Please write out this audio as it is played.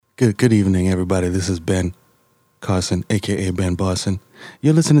Good evening, everybody. This is Ben Carson, a.k.a. Ben Barson.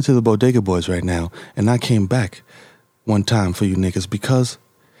 You're listening to the Bodega Boys right now, and I came back one time for you niggas because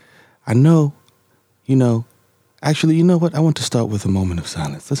I know, actually, you know what? I want to start with a moment of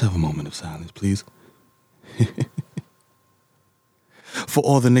silence. Let's have a moment of silence, please. For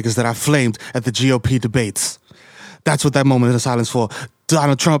all the niggas that I flamed at the GOP debates. That's what that moment of silence for.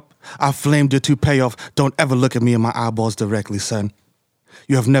 Donald Trump, I flamed your toupee off. Don't ever look at me in my eyeballs directly, son.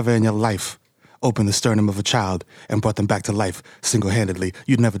 You have never in your life opened the sternum of a child and brought them back to life single-handedly.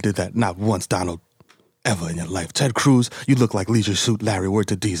 You never did that, not once, Donald. Ever in your life. Ted Cruz, you look like Leisure Suit Larry, word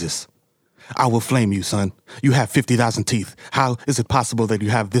to Jesus. I will flame you, son. You have 50,000 teeth. How is it possible that you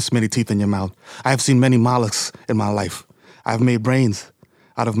have this many teeth in your mouth? I have seen many mollusks in my life. I've made brains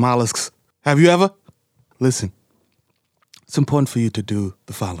out of mollusks. Have you ever? Listen, it's important for you to do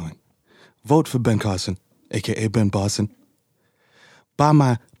the following. Vote for Ben Carson, a.k.a. Ben Barson. Buy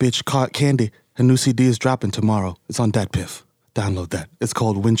my bitch Candy. Her new CD is dropping tomorrow. It's on DatPiff. Download that. It's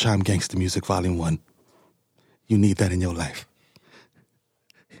called Wind Chime Gangsta Music Volume 1. You need that in your life.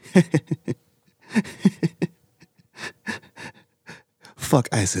 Fuck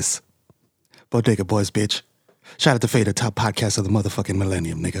ISIS. Bodega Boys, bitch. Shout out to Fader, top podcast of the motherfucking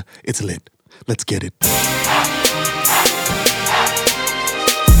millennium, nigga. It's lit. Let's get it.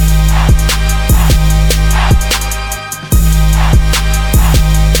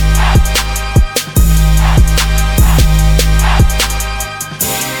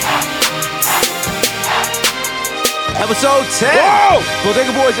 Episode 10. Whoa!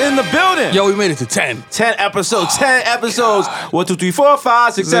 Bodega Boys in the building. Yo, we made it to 10. 10 episodes. 10 episodes. 1, 2, 3, 4,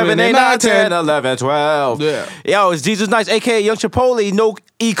 5, 6, 7, 8, 9, 10, 11, 12. Yeah. Yo, it's Jesus Nice, a.k.a. Young Chipotle, No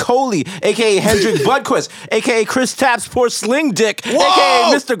E. Coli, a.k.a. Hendrik Budquist, a.k.a. Chris Tapp's Poor Sling Dick,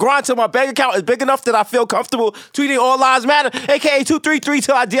 a.k.a. Mr. Grind till my bank account is big enough that I feel comfortable tweeting All Lives Matter, a.k.a. 233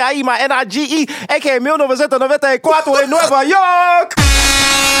 till I D.I.E. my N-I-G-E, a.k.a. 1994 in Nueva York.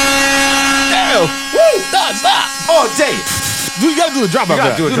 Damn. Woo! Stop. All day. You gotta do a drop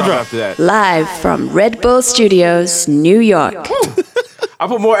after that. Live from Red Bull Studios, New York. I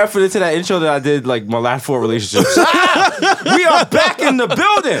put more effort into that intro than I did like my last 4 relationships. We are back in the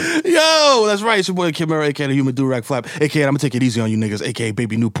building. Yo, that's right. It's your boy Kid Murray, a.k.a. the Human Do-Rag Flap, a.k.a. I'm gonna take it easy on you niggas, a.k.a.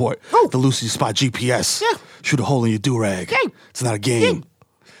 Baby Newport, the Lucy Spot GPS. Yeah. Shoot a hole in your do-rag. Hey. It's not a game.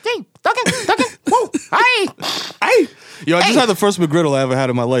 Hey, ducking. Woo. Hey. Yo, I just had the first McGriddle I ever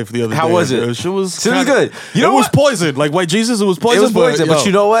had in my life the other day. How was it? It was good. You know it was what? poison. Like White Jesus, it was poison. It was poison, but yo.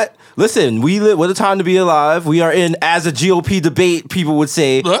 you know what? Listen, what a time to be alive. We are in, as a GOP debate, people would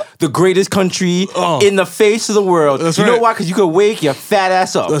say, the greatest country in the face of the world. That's you know right. why? Because you could wake your fat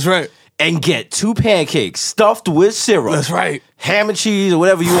ass up. That's right. And get 2 pancakes stuffed with syrup. That's right. Ham and cheese or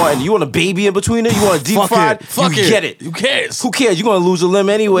whatever you want. And you want a baby in between it? You want a deep fried? Fuck you it. get it. Who cares? Who cares? You're going to lose a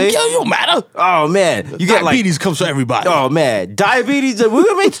limb anyway. Yo, you don't matter. Oh, man. You get Diabetes comes for everybody. Oh, man. Diabetes. We're going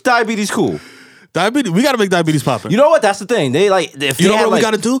to make diabetes cool. Diabetes. We got to make diabetes poppin'. You know what? That's the thing. They like if You they know had, what we like,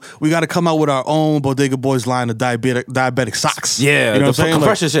 got to do? We got to come out with our own Bodega Boys line of diabetic socks. Yeah, you know the what I'm saying?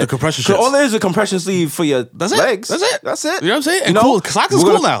 compression shit. The compression 'Cause shit. all there is a compression sleeve for your legs. That's it. That's it. You know what I'm saying? And cool. Socks is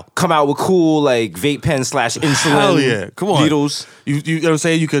we're cool gonna now. Come out with cool like vape pen / insulin. Hell yeah. Come on. Needles. You know what I'm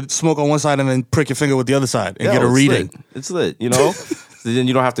saying? You could smoke on one side and then prick your finger with the other side and get a it's reading. lit. It's lit. You know. So then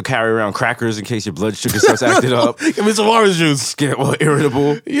you don't have to carry around crackers in case your blood sugar starts acting up. Give me some orange juice. Get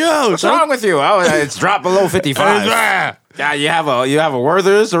irritable. Yo, What's wrong with you? Oh, it's dropped below 55. Yeah, you have a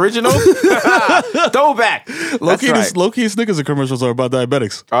Werther's original throwback. Low key Snickers commercials are about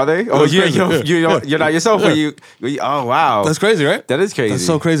diabetics. Are they? Oh, That's yeah, crazy. you're not yourself. Yeah. Oh, wow. That's crazy, right? That is crazy. That's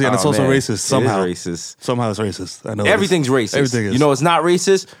so crazy, and it's also man. racist somehow. It is racist. Somehow it's racist. I know Everything's it is. racist. Everything is. You know it's not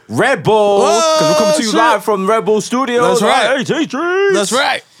racist? Red Bull. Because we're coming to you shit. live from Red Bull Studios. That's right. Hey, Treats. That's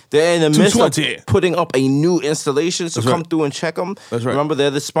right. They're in the midst 220. of putting up a new installation, so That's come right. through and check them. That's right. Remember, they're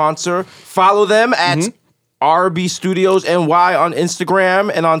the sponsor. Follow them at RB Studios NY on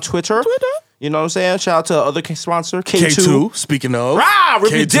Instagram and on Twitter. You know what I'm saying? Shout out to our other sponsor, K2. Speaking of. Rah!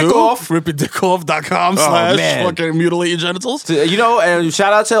 Rip your dick off. RipYourDickOff.com man. / fucking mutilate your genitals. You know, and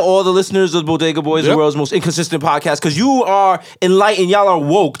shout out to all the listeners of Bodega Boys, the world's most inconsistent podcast, because you are enlightened. Y'all are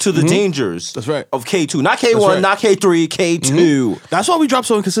woke to the dangers. That's right. Of K2. Not K1, right. not K3, K2. That's why we drop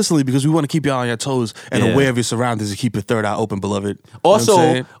so inconsistently, because we want to keep y'all on your toes and Yeah. aware of your surroundings and keep your third eye open, beloved. You know what I'm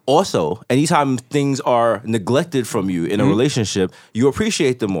saying? Also, anytime things are neglected from you in a relationship, you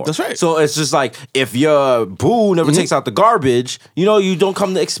appreciate them more. That's right. So it's just it's like if your boo never takes out the garbage, you know, you don't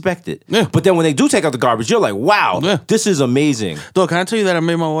come to expect it. Yeah. But then when they do take out the garbage, you're like, wow, this is amazing. Though, can I tell you that I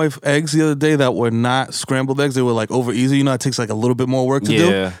made my wife eggs the other day that were not scrambled eggs? They were like over easy. You know, it takes like a little bit more work to do.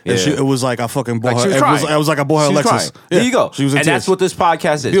 Yeah. And it was like I fucking bought Like, she her. was It was like I bought her She was Lexus. crying. Yeah. There you go. She was in and tears. that's what this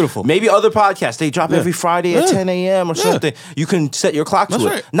podcast is. Beautiful. Maybe other podcasts, they drop every Friday at 10 a.m. or something. You can set your clock to That's it.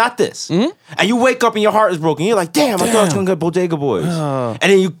 right. Not this. And you wake up and your heart is broken. You're like, damn, I thought I was going to get Bodega Boys. And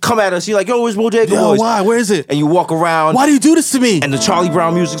then you come at us, you're like, yo, where's Bodega Yo, Boys? why? Where is it? And you walk around. Why do you do this to me? And the Charlie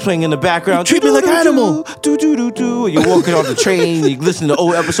Brown music's playing in the background. You treat me like an animal. Do, do, do, do. And you're walking on the train, you listen to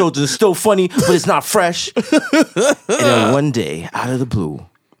old episodes, and it's still funny, but it's not fresh. And then one day, out of the blue,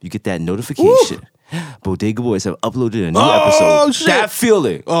 you get that notification. Bodega Boys have uploaded a new episode. Shit. That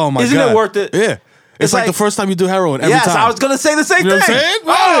feeling. Oh my Isn't God. it worth it? Yeah. It's like the first time you do heroin every yes, time. I was going to say the same You know thing. what I'm saying?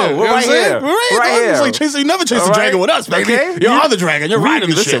 Oh, You know we're what right I'm saying? here. Right Right here. here. It's like chasing, you never chase All the right. dragon with us, baby. Okay. You're on the dragon. You're riding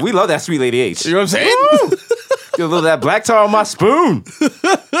the Listen, shit. we love that Sweet Lady H. You know what I'm saying? Get a little of that black tar on my spoon.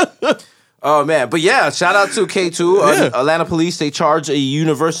 Oh, man. But yeah, shout out to K2. Atlanta police, they charged a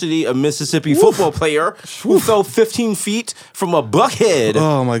University of Mississippi football player who fell 15 feet from a Buckhead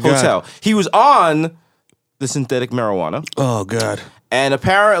hotel. He was on the synthetic marijuana. Oh, God. And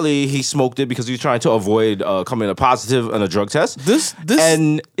apparently he smoked it because he was trying to avoid coming a positive on a drug test.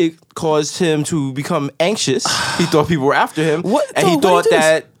 And it caused him to become anxious. He thought people were after him. And he thought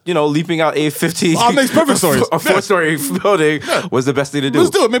that, you know, leaping out a 15... Oh, it makes perfect stories. A 4-story building was the best thing to do.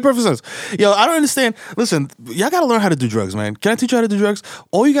 Let's do it. It made perfect sense. Yo, I don't understand. Listen, y'all got to learn how to do drugs, man. Can I teach you how to do drugs?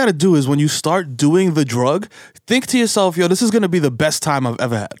 All you got to do is when you start doing the drug, think to yourself, yo, this is going to be the best time I've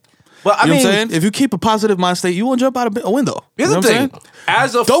ever had. Well, I you know mean, what I'm saying? If you keep a positive mind state, you won't jump out of a window. Here's you know the thing.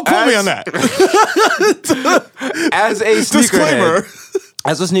 Don't quote me on that. As a Disclaimer.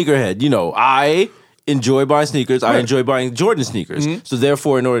 sneakerhead, you know, I enjoy buying sneakers. I enjoy buying Jordan sneakers. So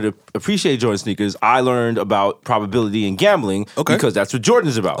therefore, in order to appreciate Jordan sneakers, I learned about probability and gambling because that's what Jordan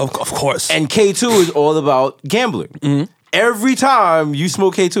is about. Of course. And K2 is all about gambling. Every time you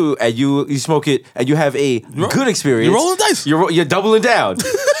smoke K2 and you smoke it and you have a good experience, You're rolling dice. You're doubling down.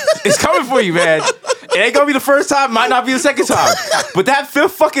 It's coming for you, man. It ain't gonna be the first time, might not be the second time. But that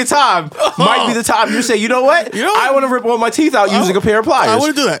fifth fucking time might be the time you say, you know what? I want to rip all my teeth out using a pair of pliers. I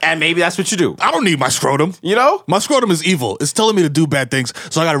want to do that. And maybe that's what you do. I don't need my scrotum. You know? My scrotum is evil. It's telling me to do bad things,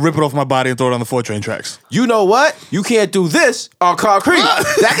 so I got to rip it off my body and throw it on the 4 train tracks. You know what? You can't do this on concrete.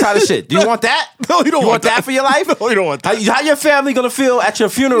 That kind of shit. Do you want that? No, you don't want that for your life? No, you don't want that. How your family gonna feel at your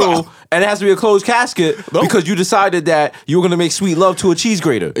funeral and it has to be a closed casket because you decided that you were gonna make sweet love to a cheese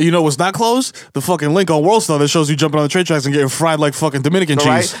grater? You know what's not closed? The fucking link on World Star that shows you jumping on the train tracks and getting fried like fucking Dominican cheese.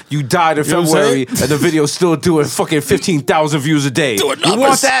 Right? You died in You know what I'm February saying? and the video's still doing fucking 15,000 views a day. Doing You numbers.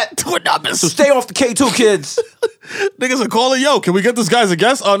 want that? Doing numbers. So stay off the K2 kids. Niggas are calling, yo, can we get this guy as a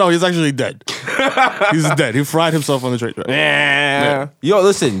guest? Oh, no, he's actually dead. He's dead. He fried himself on the train track. Yeah. Yo,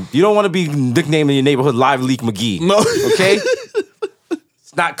 listen, you don't want to be nicknamed in your neighborhood Live Leak McGee. No. Okay?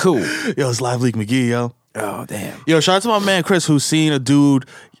 It's not cool. Yo, it's Live Leak McGee, yo. Oh, damn. Yo, shout out to my man Chris who's seen a dude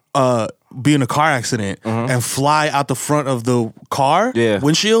be in a car accident and fly out the front of the car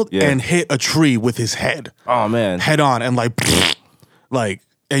windshield and hit a tree with his head. Oh, man. Head on and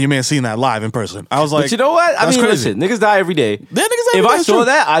and your man seen that live in person. I was like, but you know what? I mean, crazy. listen, niggas die every day. Yeah, niggas die If every I day, saw true.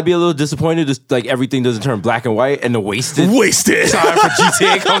 that, I'd be a little disappointed. Just like everything doesn't turn black and white, and the wasted time for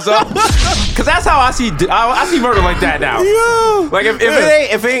GTA comes up. Because that's how I see murder like that now. Yo. Like if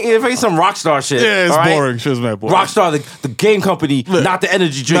it ain't some Rockstar shit. Yeah, it's all right? boring. Shit's mad boring. Rockstar, the game company, not the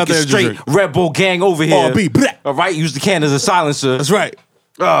energy drink. Not the It's energy straight drink. Red Bull gang over here. Oh, bleh. All right, use the can as a silencer. That's right.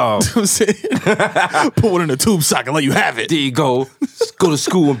 Oh, I'm saying, put one in the tube sock and let you have it. there you go. Go to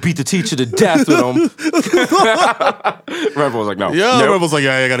school and beat the teacher to death with them. Red Bull's like, no. Yeah, Nope. Rebel's like,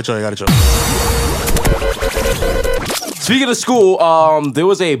 yeah, I gotta chill. Speaking of school, there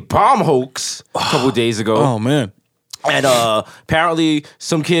was a bomb hoax a couple days ago. Oh man. And apparently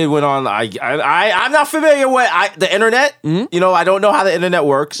some kid went on. I'm not familiar with the internet. You know, I don't know how the internet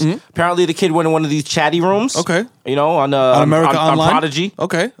works. Apparently, the kid went in one of these chatty rooms. Okay. You know, on America on Online? Prodigy.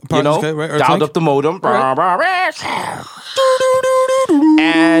 Okay. You know, okay, right, dialed up the modem.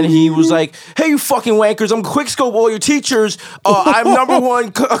 And he was like, "Hey, you fucking wankers! I'm quick scope all your teachers. I'm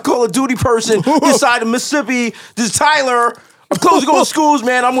 #1 Call of Duty person this side of Mississippi. This is Tyler." I'm closing all schools,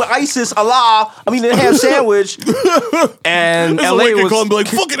 man. I'm with ISIS, Allah. I mean, the ham sandwich. And This LA was was call and be like,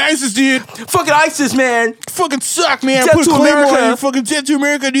 fucking ISIS, dude. fucking ISIS, man. Fucking suck, man. Death Put to a claymore America. on you. Fucking death to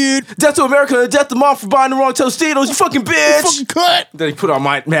America, dude. Death to America and death to mom for buying the wrong Tostitos. You fucking bitch. Fucking cut. Then he put on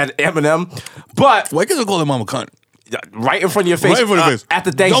my mad Eminem. But Why can't I call that mom a cunt? right in front of your face, Right in front of your face. at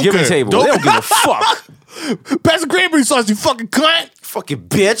the Thanksgiving Don't care. table. They don't give a fuck. Pass the cranberry sauce, you fucking cunt. Fucking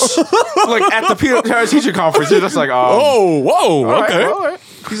bitch. Like at the parent teacher conference, they're just like, Oh, whoa, all right, okay. all right.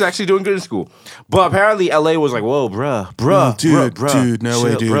 He's actually doing good in school. But apparently LA was like, whoa, bruh, Dude, no way,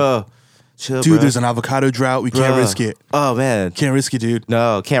 chill, dude. Chill, Dude, bruh. there's an avocado drought. We can't Bruh. risk it. Oh, man. Can't risk it, dude.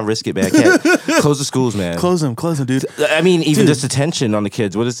 No, can't risk it, man. Can't. Close the schools, man. Close them, dude. I mean, even Dude. just attention on the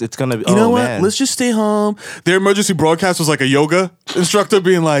kids. What is it's gonna be? You know what? Man. Let's just stay home. Their emergency broadcast was like a yoga instructor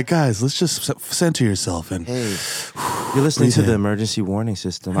being like, guys, let's just center yourself. And Hey, you're listening to breathe the in. emergency warning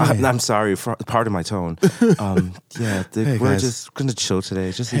system. Hey. I'm sorry, pardon my tone. Yeah, Hey, we're guys. just gonna chill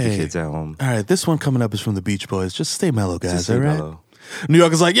today. Just leave the kids at home. All right, this one coming up is from the Beach Boys. Just stay mellow, guys. Just stay all right. mellow. New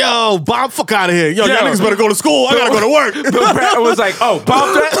York is like, yo, Bob, fuck out of here. Yo, y'all Yo. niggas better go to school. I gotta go to work. Bill Pratt was like, "Oh,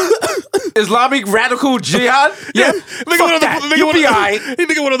 bomb threat, Islamic radical jihad." Yeah, fuck that. You be alright. He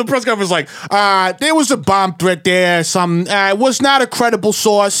nigga went on the press conference like, there was a bomb threat there. It was not a credible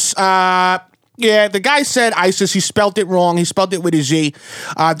source. Yeah, the guy said ISIS. He spelt it wrong. He spelled it with a Z.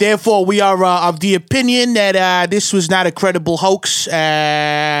 Therefore, we are of the opinion that this was not a credible hoax.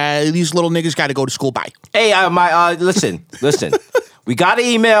 These little niggas got to go to school. Bye. Hey, listen. We got an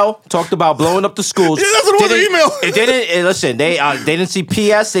email, talked about blowing up the schools. Yeah, that's what it was, the email. It didn't, listen, they didn't see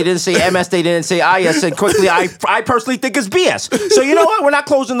PS, they didn't say MS, they didn't say IS, and quickly, I personally think it's BS. So you know what? We're not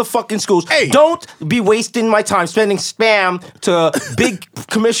closing the fucking schools. Hey. Don't be wasting my time spending spam to Big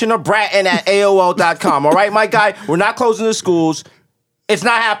Commissioner Bratton at AOL.com, all right, my guy? We're not closing the schools. It's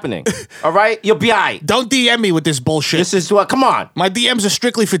not happening, all right? You'll be all right. Don't DM me with this bullshit. This is what, come on. My DMs are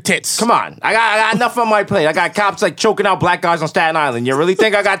strictly for tits. Come on. I got enough on my plate. I got cops like choking out black guys on Staten Island. You really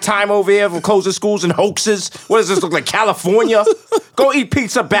think I got time over here for closing schools and hoaxes? What does this look like, California? Go eat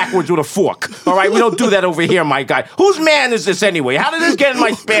pizza backwards with a fork. All right? We don't do that over here, my guy. Whose man is this anyway? How did this get in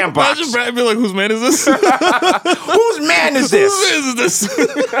my spam box? Imagine Brad be like, whose man is this? Whose man is this? Whose man is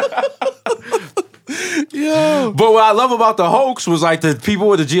this? Yo. But what I love about the hoax was like the people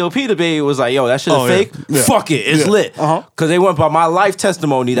with the GOP debate was like, yo, that shit is Oh, yeah. fake. Yeah. Fuck it. It's Yeah. lit. Uh-huh. Because they went by my life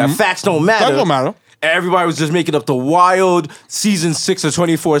testimony that facts don't matter. Facts don't matter. Everybody was just making up the wild season 6 of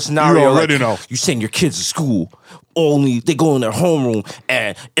 24 scenario. You already like, know. You send your kids to school. Only they go in their homeroom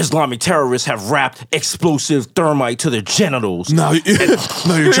and Islamic terrorists have wrapped explosive thermite to their genitals. No, your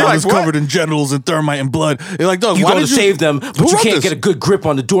You're child like, is what? covered in genitals and thermite and blood. You're like, dog, You why go to did save them, but Who you wrote can't this? get a good grip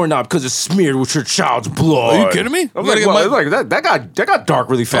on the doorknob because it's smeared with your child's blood. Are you kidding me? I'm You gotta like, get well, like that got dark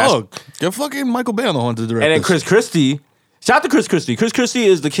really fast. Oh, get fucking Michael Bay on the horn to direct And then this. Chris Christie, shout out to Chris Christie. Chris Christie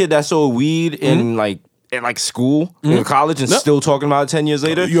is the kid that sold weed in school, in college, and Yep. still talking about it 10 years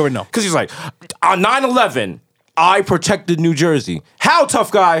later. You already know. Because he's like, on 9/11, I protected New Jersey. How,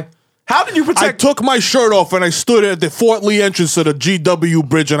 tough guy? How did you I protect? took my shirt off and I stood at the Fort Lee entrance to the GW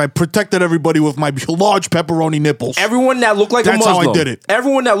bridge and I protected everybody with my large pepperoni nipples. Everyone that looked like That's a how I Muslim. did it.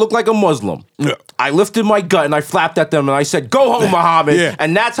 Everyone that looked like a Muslim. Yeah. I lifted my gut and I flapped at them and I said, "Go home, Muhammad." Yeah.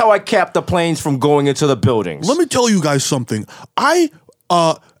 And that's how I kept the planes from going into the buildings. Let me tell you guys something. I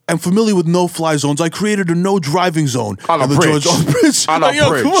am familiar with no-fly zones. I created a no-driving zone On a the bridge. George Bridge. On a Like, yo,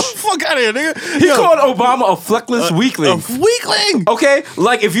 bridge. Come on, fuck out of here, nigga. He Yo, called Obama a fleckless weakling. a weakling. Okay,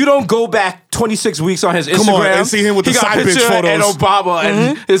 like if you don't go back 26 weeks on his Instagram, Come on, and see him with he the got side a bitch picture photos. and Obama,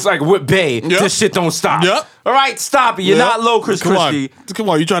 and it's like with Bay. Yep. This shit don't stop. Yep. All right, stop it. You're Yeah. not low, Chris Come Christie. on. Come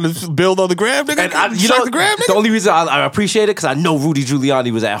on, you trying to build on the gram, nigga? And you like the gram, nigga? the only reason I appreciate it because I know Rudy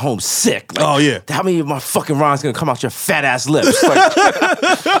Giuliani was at home sick. Like, Oh, yeah. How many of my fucking rhymes gonna come out your fat ass lips?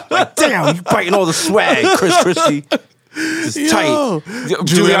 Like damn, you biting all the swag, Chris Christie. It's Yo. tight.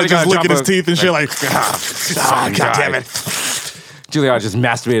 Giuliani just licking his teeth. teeth and shit like, God damn it. Giuliani just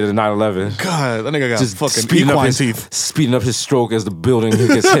masturbated at 9/11. God, that nigga got Just fucking speeding up, equine his, teeth. speeding up his stroke as the building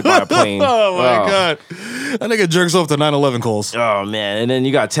gets hit by a plane. Oh my God. That nigga jerks off to 9/11 calls. Oh man, and then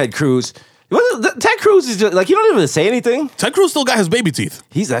you got Ted Cruz. Ted Cruz is just like, you don't even say anything. Ted Cruz still got his baby teeth.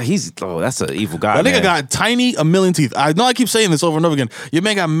 He's that's an evil guy. That nigga man. got tiny, a million teeth. I know I keep saying this over and over again. Your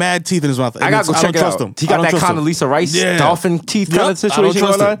man got mad teeth in his mouth. I gotta go check don't it trust out. him. He I got don't that trust him. Condoleezza Rice Yeah. dolphin teeth kind of Yep, I situation don't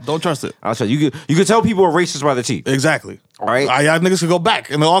trust going it. on. Don't trust it. I'll tell you. You could tell people are racist by the teeth. Exactly. All right. Y'all niggas could go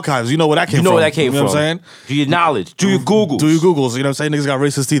back in the archives. You know where that came You know from. where that came You know from. what I'm saying? Do your knowledge. Do your Googles. Do your Googles. You know what I'm saying? Niggas got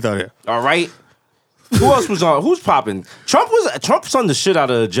racist teeth out here. All right. Who else was on? Who's popping? Trump's on the shit out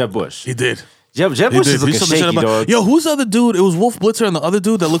of Jeb Bush. He did. Jeb He Bush did. is looking He said the shit shaky, about- dog. Yo, who's the other dude? It was Wolf Blitzer and the other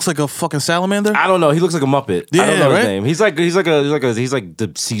dude that looks like a fucking salamander. I don't know. He looks like a Muppet. I Yeah, don't know right? his name. He's like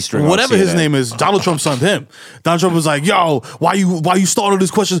the C string. on Whatever his CNN. name is, Donald Trump sent him. Donald Trump was like, "Yo, why you start all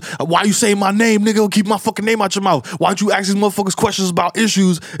these questions? Why you saying my name, nigga? Keep my fucking name out your mouth. Why don't you ask these motherfuckers questions about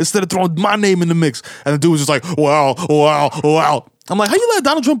issues instead of throwing my name in the mix?" And the dude was just like, "Wow." I'm like, how you let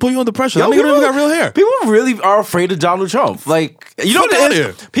Donald Trump put you under pressure? Yo, That nigga don't even got real hair. People really are afraid of Donald Trump. Like, you know Fuck what outta it here.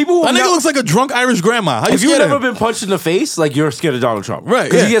 is? People who That nigga never- looks like a drunk Irish grandma. How you if you've scared of never him? been punched in the face, like you're scared of Donald Trump, Right,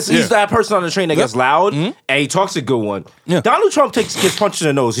 Because yeah, he's that person on the train that gets loud and he talks a good one. Yeah. Donald Trump gets punched in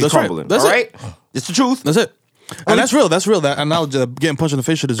the nose, he's That's right. crumbling. That's all it. right, it's the truth. That's it. And that's real. That's real. That and now getting punched in the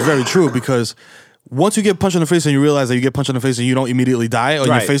face shit is very true because once you get punched in the face and you realize that you get punched in the face and you don't immediately die or your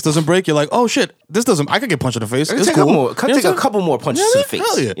Right. face doesn't break, you're like, oh shit, this doesn't. I could get punched in the face. I It's can cool. take, You know what take I'm a couple more punches Yeah, to the face.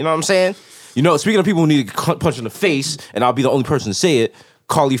 hell yeah. You know what I'm saying? You know, speaking of people who need to get punched in the face, and I'll be the only person to say it,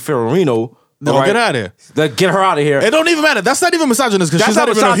 Carly Fiorina. No, get out of here. Get her out of here. It don't even matter. That's not even misogynist because she's not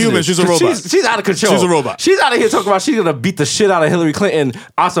even a human. She's a robot. She's out of control. She's a robot. She's out of here talking about she's gonna beat the shit out of Hillary Clinton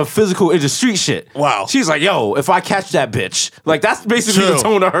on some physical in the street shit. Wow. She's like, yo, if I catch that bitch, like that's basically Chill. the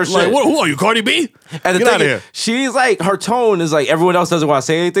tone of her shit. Like, who are you, Cardi B? And the Get thing out of is, here. she's like, her tone is like everyone else doesn't want to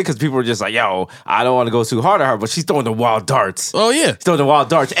say anything because people are just like, yo, I don't want to go too hard at her, but she's throwing the wild darts. Oh yeah. She's throwing the wild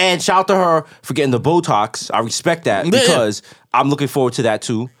darts. And shout out to her for getting the Botox. I respect that Yeah. because I'm looking forward to that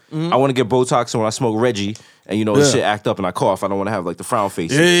too. I want to get Botox so when I smoke Reggie and you know the Yeah. shit act up and I cough, I don't want to have like the frown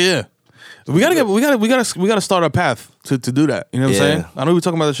face. Yeah. We gotta start a path to do that. You know what I'm Yeah. saying? I know we were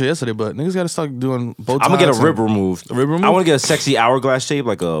talking about this shit yesterday, but niggas gotta start doing Botox. I'm gonna get a and- rib removed. A rib removed? I want to get a sexy hourglass shape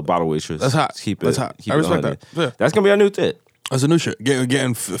like a bottle waitress. That's hot. Just keep it. That's hot. Keep I it respect 100. that. Yeah. That's gonna be our new thing. That's a new shit.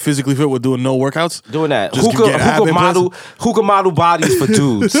 Getting physically fit with doing no workouts. Doing that. Just get ab implants. Hookah model bodies for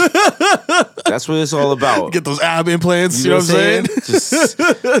dudes. That's what it's all about. Get those ab implants. You know what I'm saying? Just,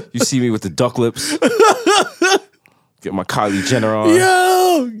 you see me with the duck lips. Get my Kylie Jenner on.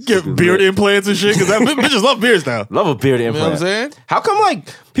 Yo, get beard implants and shit because bitches love beards now. Love a beard know implant. what I'm saying? How come like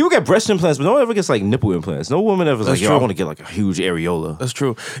people get breast implants, but no one ever gets like nipple implants? No woman ever is like, yo, true. I want to get like a huge areola. That's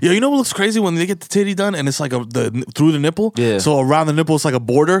true. Yeah, you know what looks crazy when they get the titty done and it's like through the nipple. Yeah. So around the nipple it's like a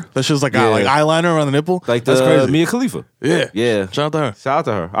border. That's just like Yeah. like eyeliner around the nipple. Like that's the crazy. Mia Khalifa. Yeah. Yeah. Shout out to her. Shout out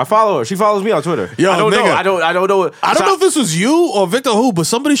to her. I follow her. She follows me on Twitter. Yo, I don't know. nigga. I don't know. I don't know if this was you or Victor who, but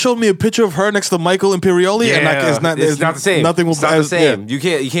somebody showed me a picture of her next to Michael Imperioli, and it's not the same. Nothing was It's not the same. yeah. You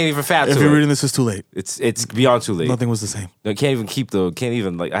can't even fat If to you're it. reading this, it's too late. It's beyond too late. Nothing was the same. I can't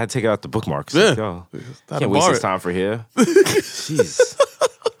even like I had to take out the bookmarks. Yeah. Like, yo, Had to can't waste borrow this it. time for here. Jeez.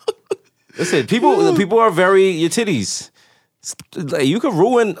 Listen, people are very your titties. Like, you can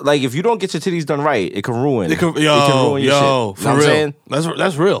ruin like if you don't get your titties done right, it can ruin. It can, ruin your shit. for Know what I'm real. saying?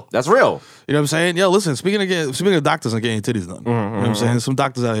 That's real. That's real. You know what I'm saying? Yo, listen. Speaking of doctors and getting your titties done, you know what I'm saying? Some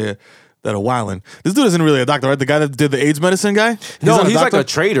doctors out here that are wilding. This dude isn't really a doctor, right? The guy that did the AIDS medicine guy. No, he's like doctor? a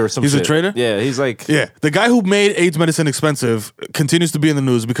trader or something. He's a trader? Yeah, he's like Yeah, the guy who made AIDS medicine expensive continues to be in the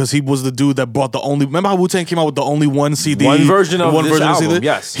news because he was the dude that bought the only. Remember how Wu-Tang came out with the only one CD, One version of this album, CD?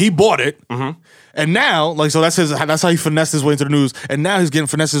 yes. He bought it, and now, like, so that's how he finessed his way into the news, and now he's getting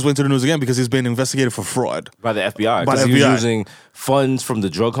finessed his way into the news again because he's being investigated for fraud. by the FBI. By the Because he was FBI. using funds from the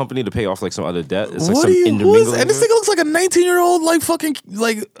drug company to pay off like some other debt. It's like What some do you? intermingling. And this nigga looks like a 19-year-old, like fucking,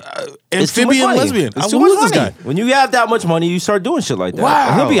 like It's too much amphibian money. lesbian. It's too Who much is this money. guy? When you have that much money, you start doing shit like that. Wow.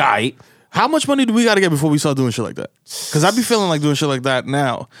 And he'll be all right. How much money do we got to get before we start doing shit like that? Because I be feeling like doing shit like that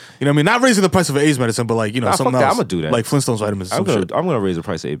now. You know what I mean? Not raising the price of AIDS medicine, but like, you know, Nah, something fuck that. else. I'ma do that. Like Flintstones vitamins. I'm Some gonna shit. raise the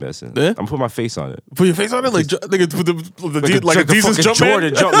price of AIDS medicine. Yeah? I'm gonna put my face on it. Put your face on it, like nigga, like, Like a Jesus fucking jump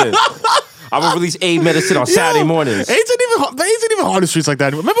Jordan jump in. I'm gonna release AIDS medicine on Saturday mornings. AIDS ain't even hard in the streets like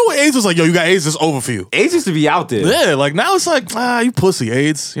that. Remember when AIDS was like, yo, you got AIDS, it's over for you. AIDS used to be out there. Yeah, like now it's like, you pussy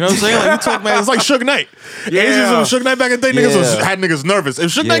AIDS. You know what I'm saying? Like you talk, man. It's like Suge Knight. Yeah. AIDS was Suge Knight back in the day. Niggas Yeah. had niggas nervous.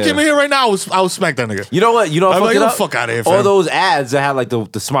 If Suge Knight Yeah. came in here right now, I would smack that nigga. You know what? You know what? I'm fucked like, it get the up? fuck outta here, All fam. those ads that had like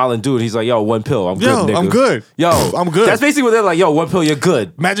the smiling dude. He's like, yo, one pill. I'm good, Yo, nigga. I'm good. Yo, I'm good. That's basically what they're like. Yo, one pill, you're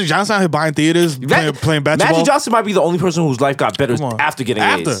good. Magic Johnson out here buying theaters, playing basketball. Magic Johnson might be the only person whose life got better Come on. after getting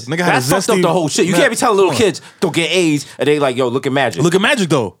After. AIDS. Nigga had That's a fucked up zesty- the whole shit. You Man, can't be telling little come on. kids don't get AIDS and they like, yo, look at Magic. Look at Magic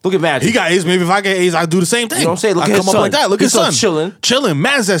though. Look at Magic. He got AIDS. Maybe if I get AIDS, I do the same thing. You know what I'm saying? Look I at come his up son. like that. Look at His his son son's chilling.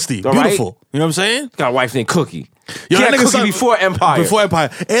 mad zesty, All right? beautiful. You know what I'm saying? Got a wife named Cookie. Yo, He had that nigga Cookie son- before Empire. Before Empire,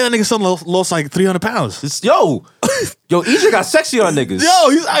 and that nigga son lost like 300 pounds. Yo, EJ got sexy on niggas. Yo,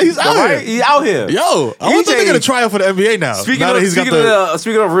 he's out All here. right? He out here. Yo, I want that EJ nigga to try out for the NBA now. Speaking now of, that he's got the.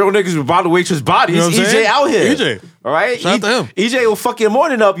 speaking of real niggas with bottle waitress bodies, You know what I'm EJ saying? out here. EJ. All right? Shout out to him. EJ will fuck your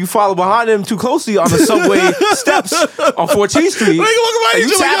morning up. You follow behind him too closely on the subway steps on 14th Street. Nigga walking by and you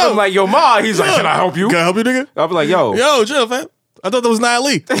EJ like, tap yo. him like, yo, ma. He's like, can I help you? Can I help you, nigga? I'll be like, yo. Yo, chill, fam. I thought that was Nia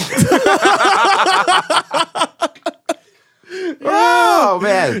Lee. Oh,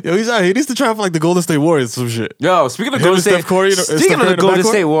 man. Yo, he's out here. He needs to try for like the Golden State Warriors or some shit. Yo, speaking of Him Golden and State, Steph Curry, Steph speaking Curry of in the the Golden backcourt?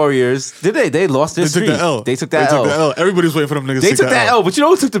 State Warriors, they lost their They took streak. the L. They took that L. Everybody's waiting for them niggas They to took that L, but you know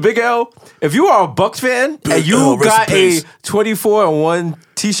who took the big L? If you are a Bucks fan and you L, rest got in a peace. 24-1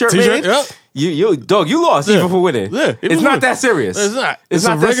 t-shirt T-shirt, made, yep. Dog, you lost even for winning. Yeah, even it's for not winning. that serious. It's not. It's It's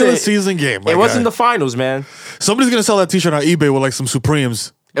not a that regular serious. season game. It wasn't the finals, man. Somebody's gonna sell that T-shirt on eBay with like some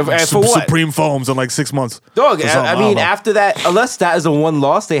Supremes. And for what? Supreme foams in like 6 months. Dog, Or I something. mean, don't know. after that, unless that is the one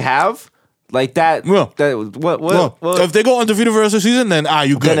loss they have, like that. Well, What? if they go undefeated for the rest of the season, then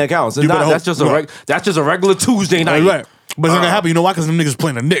you good. Then that counts. You And better that's hope- just a that's just a regular Tuesday night. Right. But it's not gonna happen. You know why? Because them niggas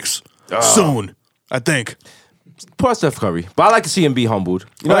playing the Knicks soon. I think. Poor Steph Curry, but I like to see him be humbled.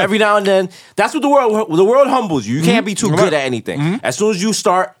 You know, Right. every now and then, that's what the world humbles you. You can't be too Right. good at anything. As soon as you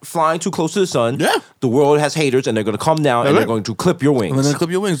start flying too close to the sun, Yeah. the world has haters, and they're going to come down and Right. they're going to clip your And wings. then clip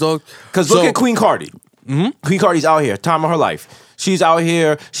your wings, dog. Because look at Queen Cardi. Queen Cardi's out here, time of her life. She's out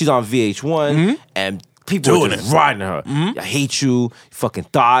here. She's on VH1, and people Doing are just it. riding her. I hate you, you fucking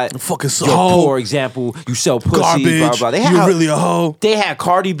thought. Fucking You're a hoe. poor example. You sell pussy. Garbage. Blah blah. They You're had- really a hoe. They had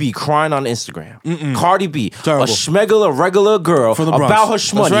Cardi B crying on Instagram. Cardi B, Terrible. a schmegula regular girl From the Bronx. about her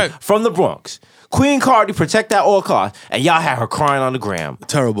That's shmoney right. from the Bronx. Queen Cardi, protect that all cost, and y'all had her crying on the gram.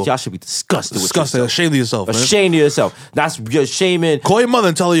 Terrible. Y'all should be disgusted. Disgusting. With Ashamed of yourself, yourself. man. Ashamed of yourself. That's you're shaming. Call your mother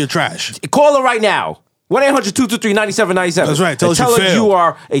and tell her you're trash. Call her right now. 1-800-223-9797. That's right. Tell her Tell she her failed. you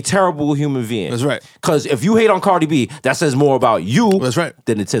are a terrible human being. That's right. Because if you hate on Cardi B, that says more about you That's right.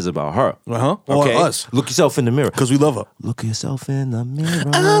 than it says about her. Uh-huh. Or us. Look yourself in the mirror. Because we love her. Look yourself in the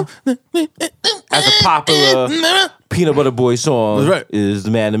mirror. As a popular Peanut Butter Boy song That's right. is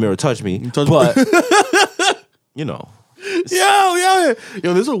The Man in the Mirror Touch Me. Touch but, you know.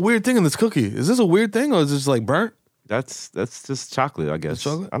 Yo, there's a weird thing in this cookie. Is this a weird thing or is this like burnt? That's just chocolate, I guess.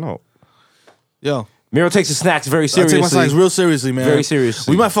 Chocolate? I know. Yo. Miro takes his snacks very I seriously. take my snacks real seriously, man. Very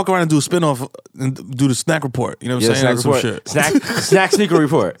seriously. We might fuck around and do a spin-off and do the snack report. You know what I'm saying? snack Like report. some shit. Snack sneaker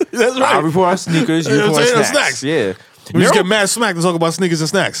report. That's right. I report on sneakers, you You know report what on I'm saying? snacks. Snacks. Yeah. We just Miro- get mad smack to talk about sneakers and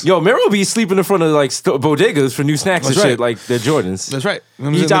snacks. Yo, Miro be sleeping in front of like bodegas for new snacks That's and right. shit, like the Jordans. That's right. You know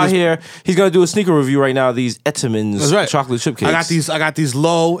what I'm He's saying? out Niggas- here. He's gonna do a sneaker review right now. These Etemans That's right. chocolate chip cakes. I got these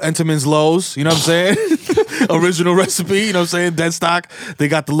low Entenmann's lows. You know what I'm saying? Original recipe. You know what I'm saying? Dead stock. They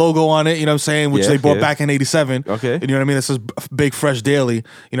got the logo on it. You know what I'm saying? Which Yeah, they bought yeah. back in '87. Okay. And you know what I mean? It says Bake Fresh Daily.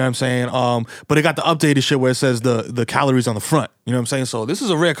 You know what I'm saying? But it got the updated shit where it says the calories on the front. You know what I'm saying? So this is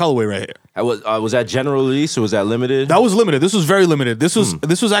a rare colorway right here. Was that general release or was that limited? That was limited. This was very limited. This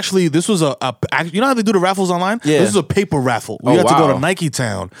was actually you know how they do the raffles online? Yeah. This is a paper raffle. We Oh, had to go wow. to Nike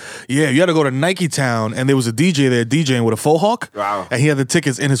Town. Yeah, you had to go to Nike Town, and there was a DJ there DJing with a faux hawk. Wow. And he had the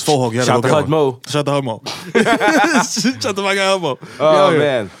tickets in his faux hawk. You had Shout to to go Hud get Mo. one. Shout to Hud Mo. Shout to my guy Hud Mo. Oh Yo,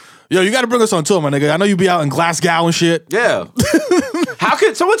 man. Yo, you got to bring us on tour, my nigga. I know you be out in Glasgow and shit. Yeah. How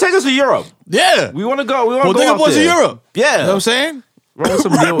could someone take us to Europe? Yeah. We want to go. We want Well, to go think out of what's in there. Europe. Yeah. You know what I'm saying? Run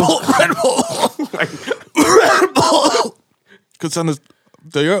some Red deals. Bull. Red Bull. Red Bull. Could send us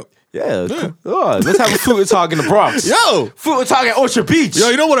to Europe. Yeah. Oh, let's have a food talk in the Bronx. Yo. Food talk at Orchard Beach. Yo,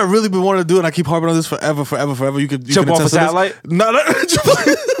 you know what I really been wanting to do, and I keep harping on this forever. You could Jump can off a attest to this. satellite? No.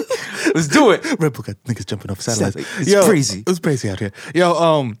 Let's do it. Red Bull got niggas jumping off satellites. It's crazy. It's crazy out here.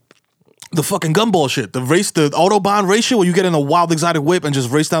 Yo, the fucking gumball shit, the Autobahn race shit, where you get in a wild exotic whip and just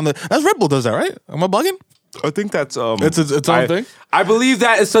race down that's Red Bull does that, right? Am I bugging? I think that's It's its own thing? I believe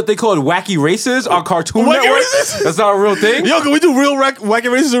that is something called Wacky Races on Cartoon Wacky Network. Races? That's not a real thing. Yo, can we do real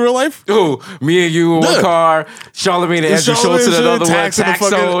wacky races in real life? Ooh, me and you in one Yeah. car, Charlamagne and Andrew Schultz in Charlamagne, another one, Tax in the fucking-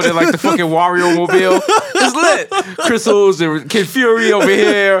 Taxo and like the fucking Wario mobile. It's lit. Crystals and Kid Fury over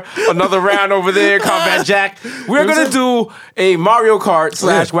here, another round over there, Combat Jack. We're gonna do a Mario Kart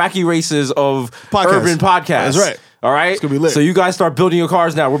 / Wacky Races of Podcast. urban podcasts. That's right. All right, It's gonna be lit. So you guys start building your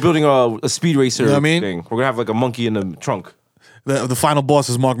cars now. We're building a speed racer know what I mean? thing. We're gonna have like a monkey in the trunk. The final boss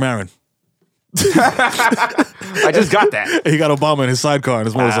is Mark Maron. I just got that. He got Obama in his sidecar and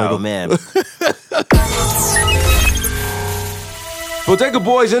his motorcycle. Oh man. Bodega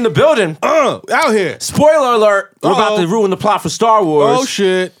Boys in the building. Out here. Spoiler alert. We're about Uh-oh. to ruin the plot for Star Wars. Oh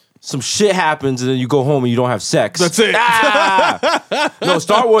shit. Some shit happens and then you go home and you don't have sex. That's it. Ah! No,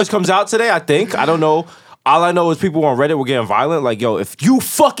 Star Wars comes out today, I think. I don't know. All I know is people on Reddit were getting violent. Like, yo, if you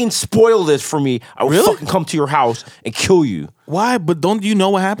fucking spoil this for me, I will Really? fucking come to your house and kill you. Why? But don't you know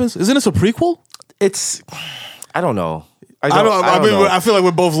what happens? Isn't this a prequel? It's, I don't know. I don't know. I feel like we're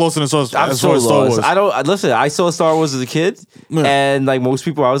both lost in the sauce. I'm as so far as Star lost. Wars. I don't listen. I saw Star Wars as a kid, Yeah. and like most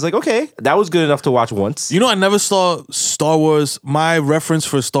people, I was like, okay, that was good enough to watch once. You know, I never saw Star Wars. My reference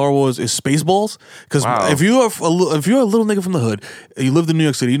for Star Wars is Spaceballs. Because Wow. if you're a little nigga from the hood, and you lived in New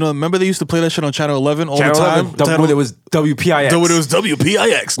York City, you know, remember they used to play that shit on Channel 11 all Channel the time? 11, when it was WPIX. When it was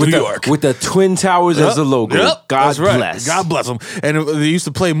WPIX, with New the, York. with the Twin Towers as the logo. Yep, God that's right. bless. God bless them. And they used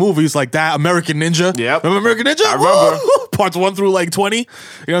to play movies like that, American Ninja. Yep. Remember American Ninja? I remember. Woo! parts 1 through like 20. You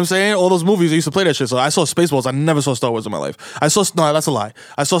know what I'm saying? All those movies, I used to play that shit. So I saw Spaceballs. I never saw Star Wars in my life. No, that's a lie.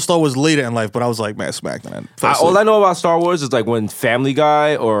 I saw Star Wars later in life, but I was like, man, smacked. And all I know about Star Wars is like when Family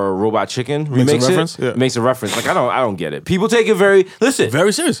Guy or Robot Chicken remakes it, makes a reference. Like I don't get it. People take it very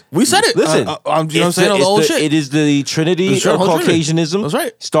serious. We said it. Listen, you know what I'm saying? All the old shit. It is the trinity of Caucasianism. That's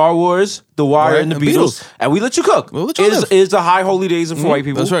right. Star Wars, The Wire, and the Beatles. And we let you cook. We'll let you it is the high holy days for white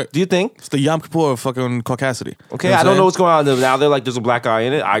people. That's right. Do you think? It's the Yom Kippur of fucking caucasity. Okay, you know I don't know what's going on now. They're like, there's a black guy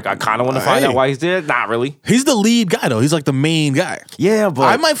in it. I kind of want to find out why he's there. Not really. He's the lead guy though. He's like the main guy. Yeah, but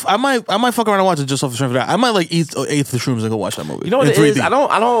I might fuck around and watch it just off the strength of that. I might like eat the shrooms and go watch that movie. You know what it is?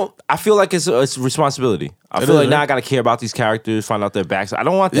 I feel like it's responsibility. I feel like now I gotta care about these characters, find out their backs. I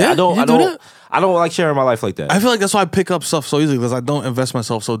don't want that. Yeah, I don't like sharing my life like that. I feel like that's why I pick up stuff so easily because I don't invest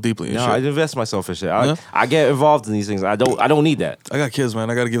myself so deeply in shit. I invest myself in shit. I get involved in these things. I don't need that. I got kids, man.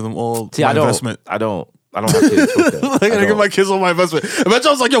 I got to give them all my investment. I don't have kids. I gotta give my kids all my investment. Imagine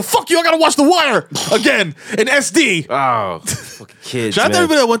I was like, yo, fuck you, I gotta watch The Wire again in SD. Oh, fucking kids. Shout out to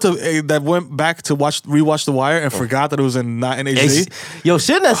everybody that went back to rewatch The Wire and forgot that it was not in HD. Yo,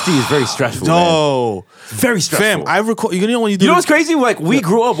 shit in SD is very stressful. No. Very stressful. Fam, I record. You know when you do. You know what's crazy? Like we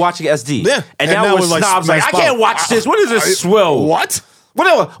grew up watching SD. Yeah. And now we're snobs. Like I can't watch this. What is this swill? What?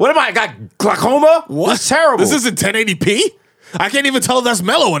 What am I? Got glaucoma? What? This is terrible. This isn't 1080p? I can't even tell if that's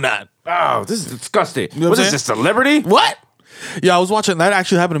mellow or not. Oh, this is disgusting. You know what is this, the Liberty? What? Yeah, I was watching. That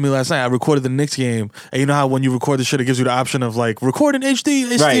actually happened to me last night. I recorded the Knicks game, and you know how when you record the shit, it gives you the option of like record in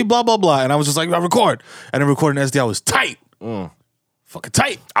HD, right. blah blah blah. And I was just like, I record, and then recording SD, I was tight, fucking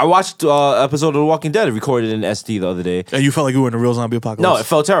tight. I watched episode of The Walking Dead recorded in SD the other day, and you felt like you were in a real zombie apocalypse. No, it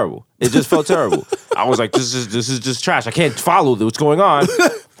felt terrible. It just felt terrible. I was like, this is just trash. I can't follow what's going on.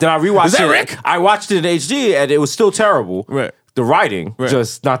 Then I rewatched Is that Rick? I watched it in HD, and it was still terrible. Right. The writing,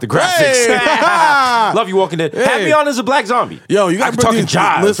 just not the graphics. Hey! Love you, Walking Dead. Hey. Have me on as a black zombie. Yo, you got talking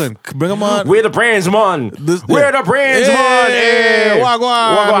jive. Listen, bring them on. We're the brands, man. We're the brands, man. Hey,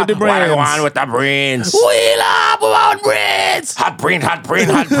 wagwan with the brands. Wagwan with the brands. We love about brands. Hot brand, hot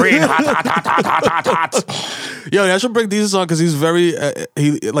brand, hot brand, hot. Yo, y'all should bring Jesus on because he's very,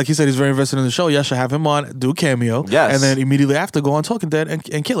 like he said, he's very invested in the show. Y'all should have him on, do a cameo, yes, and then immediately after go on Talking Dead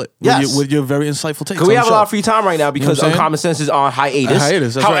and kill it. Yes, with your very insightful takes. Because we have a lot of free time right now because Uncommon Sense is on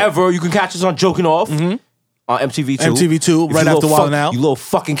hiatus. However, you can catch us on Joking Off. On MTV2. MTV2, right after Wild 'N Out. You little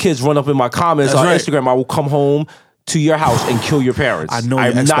fucking kids run up in my comments on Instagram. I will come home to your house and kill your parents. I know. I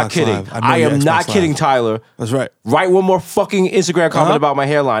am not kidding. I am not kidding, Tyler. That's right. Write one more fucking Instagram comment about my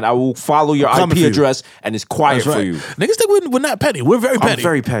hairline. I will follow your IP address and it's quiet for you. Niggas think we're not petty. We're very petty. I'm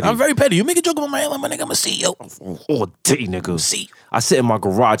very petty. I'm very petty. You make a joke about my hairline, my nigga, I'ma see you. All day, nigga. See. I sit in my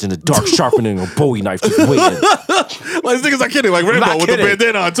garage in the dark sharpening a Bowie knife just waiting. Like, these niggas not kidding. Like Rambo with the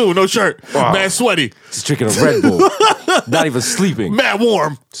bandana on too. No shirt. Mad sweaty. Just drinking a Red Bull. Not even sleeping. Mad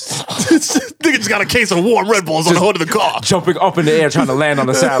warm. Nigga just got a case of warm Red Bulls on the hood of the car. Jumping up in the air trying to land on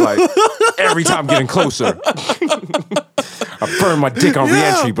the satellite. Every time getting closer. I burned my dick on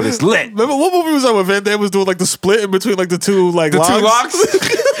re-entry, but it's lit. Remember what movie was that when Van Damme was doing like the split in between like the two like locks? 2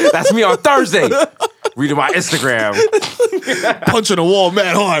 locks? That's me on Thursday. Reading my Instagram. Punching the wall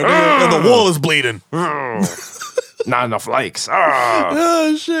mad hard. And the wall is bleeding. Not enough likes.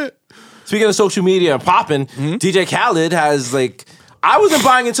 Oh shit. Speaking of social media and popping, DJ Khaled has like, I wasn't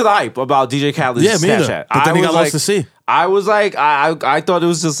buying into the hype about DJ Khaled's Snapchat. But then he got lost to sea. I was like, I thought it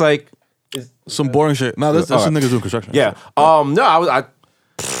was just like some boring shit. No, that's some niggas doing construction. Yeah. No,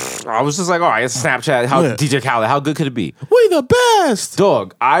 I was just like, all right, it's Snapchat. DJ Khaled, how good could it be? We the best.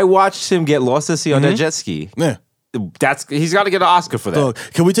 Dog, I watched him get lost at sea on that jet ski. Yeah. He's got to get an Oscar for that. Dog,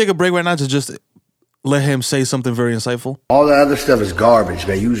 can we take a break right now to just let him say something very insightful? All the other stuff is garbage,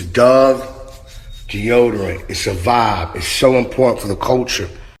 man. Use Dove deodorant. It's a vibe. It's so important for the culture.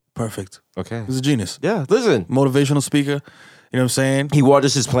 Perfect. Okay. He's a genius. Yeah, listen. Motivational speaker. You know what I'm saying? He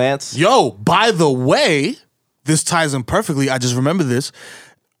waters his plants. Yo, by the way, this ties in perfectly. I just remember this.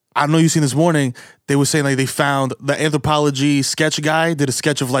 I know you've seen this morning. They were saying like they found the anthropology sketch guy did a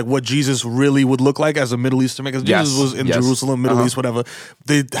sketch of like what Jesus really would look like as a Middle Eastern man. Because Jesus was in Jerusalem, Middle East, whatever.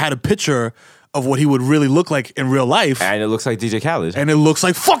 They had a picture of what he would really look like in real life. And it looks like DJ Khaled. And it looks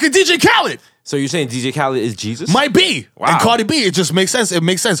like fucking DJ Khaled. So you're saying DJ Khaled is Jesus? Might be. Wow. And Cardi B, it just makes sense. It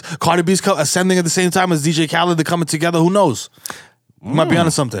makes sense. Cardi B's ascending at the same time as DJ Khaled. They're coming together. Who knows? Might be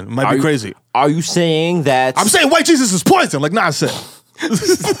onto something. Might be crazy. Are you saying that... I'm saying white Jesus is poison, like Nas said.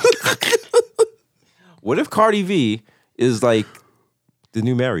 What if Cardi V is like the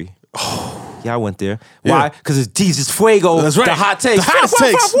new Mary? Yeah, I went there. Why? Because it's Jesus Fuego. That's right. The hot takes. The hottest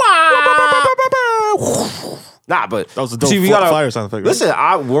takes. Nah, but That was a dope see, we gotta, fire sound effect, right?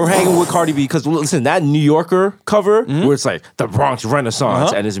 Listen, we're hanging with Cardi B because listen, that New Yorker cover where it's like the Bronx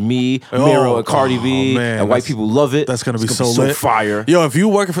Renaissance and it's me, Miro, and Cardi B, man, and white people love it. That's gonna be It's so lit. fire. Yo, if you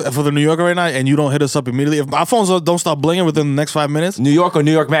working for the New Yorker right now and you don't hit us up immediately, if my phones don't start blinging within the next 5 minutes, New York or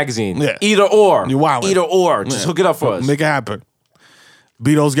New York Magazine. Yeah. Either or. You wildin'. Either or. Just hook it up for us. make it happen.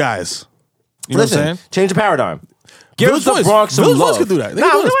 Be those guys. You know Listen, what I'm saying? change the paradigm. Give Village us the Voice. Bronx some Village Voice love. could do that. They Nah,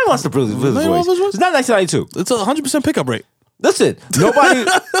 can do nobody this. wants the Village They want Voice. Village Voice? It's not 1992. It's a 100% pickup rate. Listen, nobody.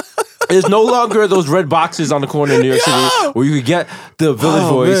 There's no longer those red boxes on the corner in New York City where you could get the Village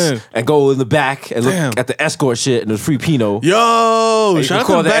Voice man. and go in the back and look Damn. at the escort shit and the free Pinot. Yo, You shout can out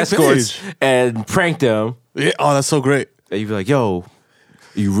call to the the back escorts page. and prank them. Yeah, oh, that's so great. And you'd be like, yo,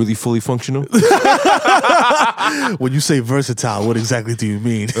 are you really fully functional? When you say versatile, what exactly do you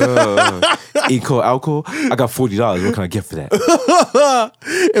mean? Eco alcohol? I got $40. What can I get for that?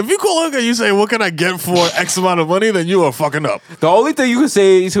 If you call Hooker and you say, what can I get for X amount of money, then you are fucking up. The only thing you can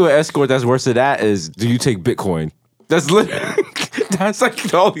say to an escort that's worse than that is, do you take Bitcoin? That's literally, that's like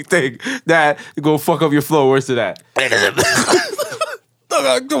the only thing that go fuck up your flow worse than that.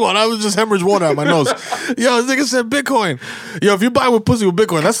 Come on, I was just hemorrhage water out my nose. Yo, this nigga said Bitcoin. Yo, if you buy with pussy with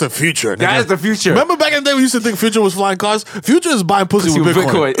Bitcoin, that's the future. Nigga. That is the future. Remember back in the day we used to think Future was flying cars? Future is buying pussy See, with with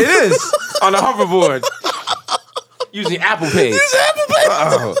Bitcoin. Bitcoin. It is on a hoverboard using Apple Pay.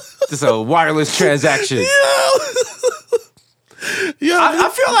 Just a wireless transaction. Yeah, I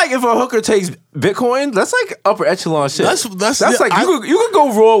feel like if a hooker takes Bitcoin, that's like upper echelon shit. That's like you could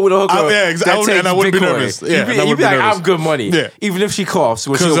go raw with a hooker. Yeah, exactly. that takes And I wouldn't be Bitcoin. nervous. Yeah, You'd and I be wouldn't be like, nervous. I'm good money. Yeah. Even if she coughs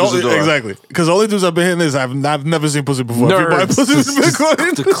when she opens the door. Exactly. Because the only dudes I've been hitting is I've never seen pussy before. If you buy Nerds. pussy with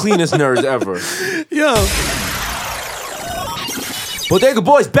Bitcoin. The cleanest nerds ever. Yo. Bodega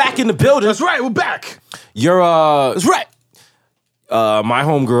Boys back in the building. That's right, we're back. You're That's right. my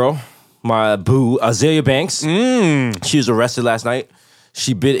homegirl, my boo, Azealia Banks. She was arrested last night.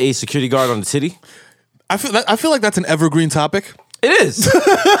 She bit a security guard on the titty. I feel like that's an evergreen topic. It is.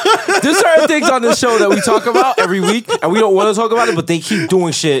 There's certain things on this show that we talk about every week, and we don't want to talk about it, but they keep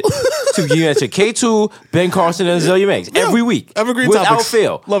doing shit to you mention K2, Ben Carson, and Azealia Banks every week, Evergreen without topics.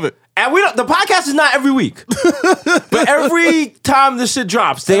 fail. Love it. And we don't. The podcast is not every week, but every time this shit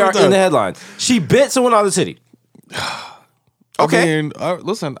drops, they are in the headlines. She bit someone on the titty. Okay. I mean,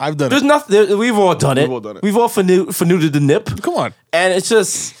 listen, I've done There's it. nothing. We've all done it. We've all done it. We've all fanooded the nip. Come on. And it's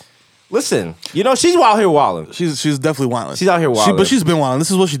just, listen, she's out here wilding. She's definitely wilding. She's out here wilding. But she's been wilding. This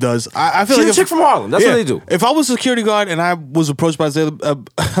is what she does. I feel She's like a chick from Harlem. That's what they do. If I was a security guard and I was approached by Azealia,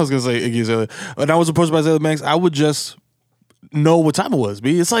 I was gonna say Iggy Azalea, and I was approached by Azealia Banks, I would just know what time it was.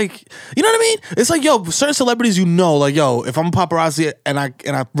 B. It's like, you know what I mean? It's like, yo, certain celebrities, like, yo, if I'm a paparazzi and I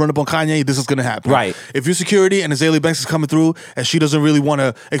run up on Kanye, this is gonna happen. Right. If you're security and Azealia Banks is coming through and she doesn't really want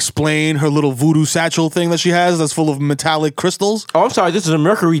to explain her little voodoo satchel thing that she has that's full of metallic crystals. Oh, I'm sorry. This is a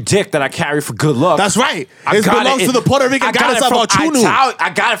mercury dick that I carry for good luck. That's right. I It got belongs to the Puerto Rican I got goddess it of from Ochunu. I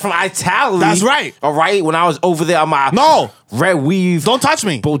got it from Italy. That's right. All right. When I was over there on my red weave Don't touch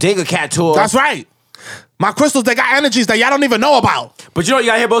me. bodega cat tour. That's right. My crystals, they got energies that y'all don't even know about. But you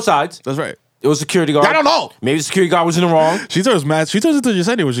gotta hear both sides. That's right. It was a security guard. I don't know. Maybe the security guard was in the wrong. She turns mad. She turns into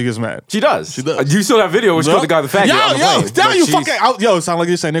Yesenia when she gets mad. She does. She does. You saw that video where she called the guy the faggot on the plane. Now But you she's- fucking yo, it sound like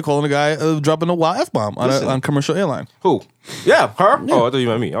you're saying they're calling the guy dropping a wild F-bomb on commercial airline. Who? Yeah, her? Oh, I thought you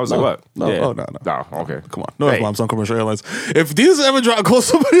meant me. I was like, what? No, Yeah. oh, no. No, okay. Come on. No Hey. F-bombs on commercial airlines. If these ever call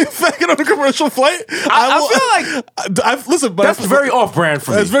somebody a faggot on a commercial flight, I feel like listen, but That's very off-brand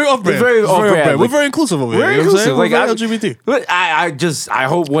for me. It's very off-brand. It's very It's off-brand. We're very inclusive over here. Very you know what I'm inclusive. saying? Like We're very LGBT. But I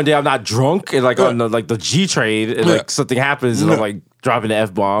hope one day I'm not drunk and like on the G trade and like something happens and I'm like dropping the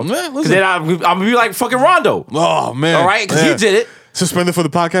F-bomb. Yeah, Because listen. then I'm gonna be like fucking Rondo. Oh man! All right, because he did it. Suspended for the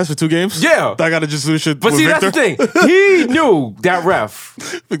podcast for 2 games. Yeah. I gotta just do shit. But with see, Victor. that's the thing. He knew that ref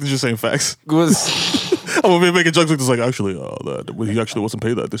Victor's just saying facts. was. I'm gonna be making jokes like this, like actually, he actually wasn't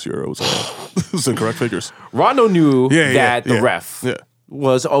paid that this year. It was, it was incorrect figures. Rondo knew that the yeah, ref yeah.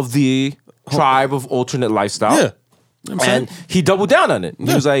 was of the tribe of alternate lifestyle. Yeah. You know what I'm And saying? he doubled down on it.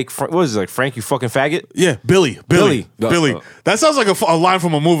 He was like, what was it, like, Frank, you fucking faggot? Yeah, Billy. Billy. That sounds like a line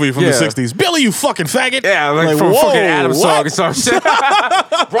from a movie from the Yeah. 60s. Billy, you fucking faggot. Yeah, like from whoa, fucking Adam's what? song and some shit.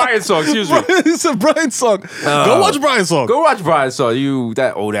 Brian's song, excuse me. It's a Brian song. Go watch Brian's song. Go watch Brian's song,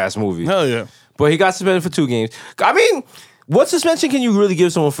 that old ass movie. Hell yeah. But he got suspended for 2 games. I mean, what suspension can you really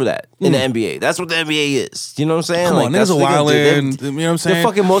give someone for that in the NBA? That's what the NBA is. You know what I'm saying? Come on, that's niggas are what they do. wildin'. You know what I'm saying? They're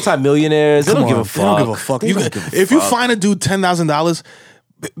fucking multimillionaires. They Come don't give on, a fuck. They don't give a fuck. They You don't could- give a if you fuck. find a dude $10,000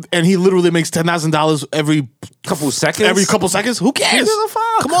 and he literally makes $10,000 every couple seconds, couple seconds, who cares? Who gives a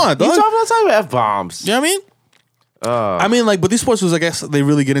fuck? Come on, You dog. talking about time F-bombs. You know what I mean? I mean, like, but these sports was, I guess, they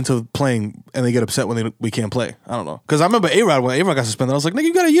really get into playing and they get upset when we can't play. I don't know. Because I remember A-Rod, when A-Rod got suspended, I was like, nigga,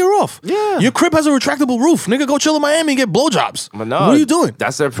 you got a year off. Yeah. Your crib has a retractable roof. Nigga, go chill in Miami and get blowjobs. But no, what are you doing?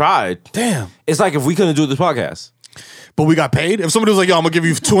 That's their pride. Damn. It's like if we couldn't do this podcast. But we got paid. If somebody was like, yo, I'm going to give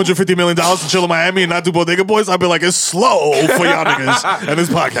you $250 million to chill in Miami and not do Bodega Boys, I'd be like, it's slow for y'all niggas and this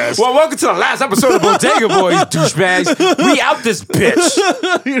podcast. Well, welcome to the last episode of Bodega Boys, douchebags. We out this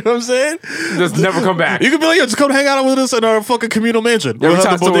bitch. You know what I'm saying? Just never come back. You could be like, yo, just come hang out with us in our fucking communal mansion. We'll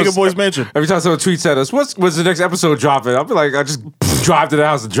have the Bodega Boys mansion. Every time someone tweets at us, what's the next episode dropping? I'll be like, I just drive to the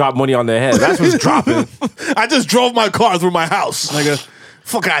house and drop money on their head. That's what's dropping. I just drove my car through my house, nigga.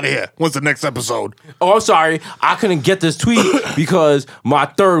 Fuck out of here. When's the next episode? Oh, I'm sorry. I couldn't get this tweet because my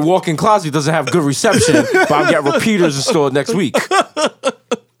third walk-in closet doesn't have good reception, but I'll get repeaters installed next week. Can't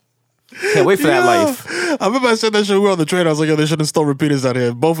wait for that life. I remember I said that shit. We were on the train. I was like, yo, they should install repeaters out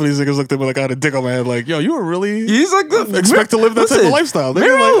here. Both of these niggas looked at me like I had a dick on my head. Like, yo, you were really He's like expect to live that type of lifestyle.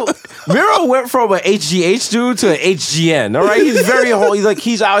 Miro went from an HGH dude to an HGN. All right, he's very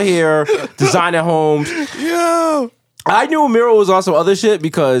he's out here designing homes. Yeah. I knew Miro was on some other shit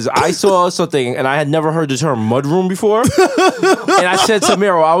because I saw something and I had never heard the term mudroom before. And I said to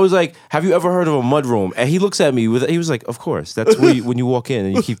Miro, I was like, have you ever heard of a mudroom? And he looks at me he was like, of course. That's where when you walk in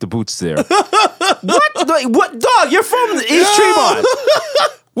and you keep the boots there. What? Like, what? Dog, you're from East Tremont.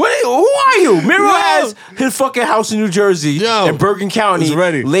 Who are you? Miro has his fucking house in New Jersey and Bergen County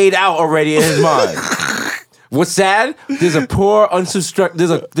laid out already in his mind. What's sad? There's a poor,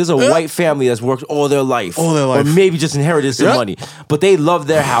 there's a white family that's worked all their life. Or maybe just inherited some money. But they love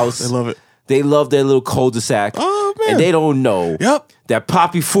their house. They love it. They love their little cul-de-sac. Oh, man. And they don't know that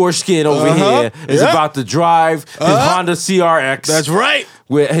Poppy Foreskin over here is about to drive his Honda CRX. That's right.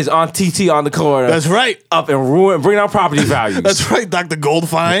 With his Aunt TT on the corner. That's right. Up and bring down property values. That's right, Dr.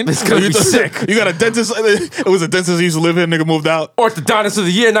 Goldfine. It's gonna be sick. You got a dentist. It was a dentist who used to live here. Nigga moved out. Orthodontist of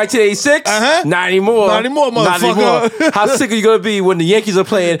the year, 1986. Not anymore, motherfucker. Not anymore. How sick are you gonna be when the Yankees are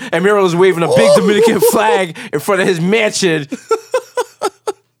playing and Miro is waving a big Dominican flag in front of his mansion?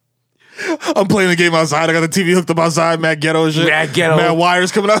 I'm playing the game outside. I got the TV hooked up outside. Mad ghetto and shit. Mad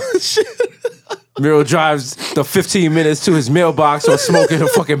wires coming out and shit. Miro drives the 15 minutes to his mailbox or smoking a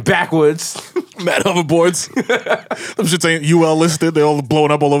fucking backwoods. Mad hoverboards. Them shits ain't UL listed. They all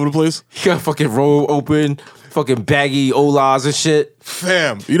blowing up all over the place. He got fucking robe open, fucking baggy Olas and shit.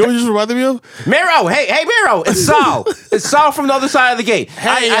 Fam, you know what you just reminded me of? Miro, hey Miro, it's Sal. It's Sal from the other side of the gate.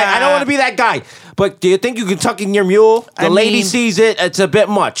 I don't want to be that guy. But do you think you can tuck in your mule? The lady sees it. It's a bit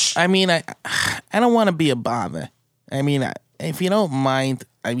much. I mean, I don't want to be a bother. I mean, if you don't mind,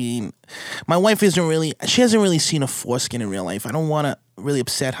 I mean, my wife hasn't really seen a foreskin in real life. I don't want to really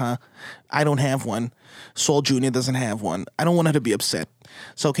upset her. I don't have one. Saul Jr. doesn't have one. I don't want her to be upset.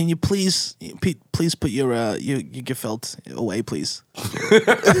 So can you please put your gefilte away, please?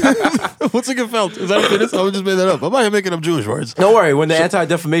 What's a gefilte? Is that a penis? I just made that up. I'm not making up Jewish words. Don't worry. When the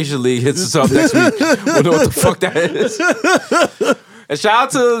Anti-Defamation League hits us up next week, we'll know what the fuck that is. And shout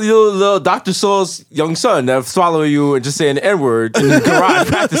out to little Dr. Saul's young son that's following you and just saying the N-word in the garage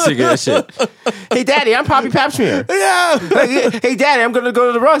practicing that shit. Hey, Daddy, I'm Poppy Papsmear. Yeah. Hey, Daddy, I'm going to go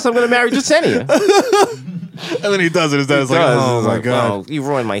to the Bronx. I'm going to marry Jasenia. And then he does it. His dad's like, oh my God. Oh, you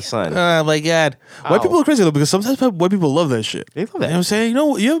ruined my son. Oh my God. White people are crazy though, because sometimes white people love that shit. They love that. You know what I'm saying?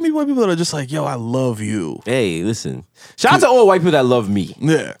 You ever meet white people that are just like, yo, I love you. Hey, listen. Shout out to all white people that love me.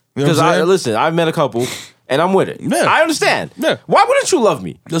 Yeah. Because I've met a couple and I'm with it. Yeah. I understand. Yeah. Why wouldn't you love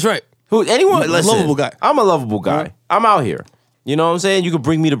me? That's right. Anyone? Listen, lovable guy. I'm a lovable guy. I'm out here. You know what I'm saying? You can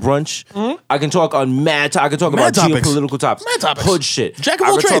bring me to brunch. I can talk on I can talk about geopolitical topics. Mad topics. Hood shit. Jack of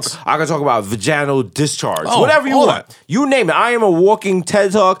all trades. I can talk about vaginal discharge. Oh, whatever you all want. that. You name it. I am a walking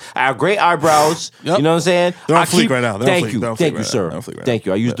TED Talk. I have great eyebrows. Yep. You know what I'm saying? They're on fleek right now. Thank you, sir. Thank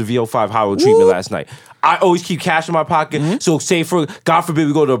you. I used the VO5 Hollow treatment last night. I always keep cash in my pocket. So say God forbid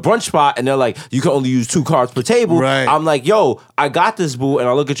we go to a brunch spot and they're like, you can only use 2 cards per table. Right. I'm like, yo, I got this, boo. And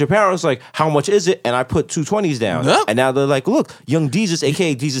I look at your parents like, how much is it? And I put 2 20s down. Yep. And now they're like, look, young Jesus,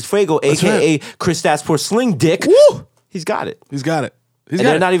 a.k.a. Jesus Fuego, a.k.a. Chris Stats for Sling Dick. Woo! He's got it. He's got it. And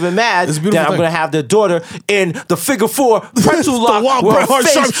they're not even mad It's a that beautiful I'm thing. going to have their daughter in the figure 4 pretzel lock Wild with Bret her Hart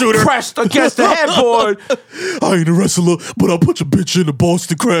face sharpshooter. pressed against the headboard. I ain't a wrestler, but I'll put your bitch in the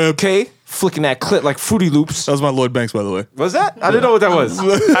Boston Crab. Okay? Flicking that clit like Fruity Loops. That was my Lloyd Banks, by the way. Was that? I didn't know what that was.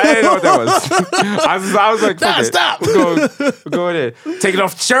 I didn't know what that was. I was like, fuck it. Stop. We're going in. Taking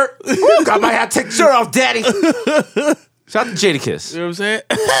off the shirt. Ooh, I might have to take the shirt off, daddy. Shout out to Jadakiss. You know what I'm saying?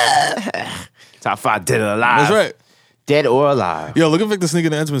 Top 5 dead or alive. That's right. Dead or alive. Yo, look at this nigga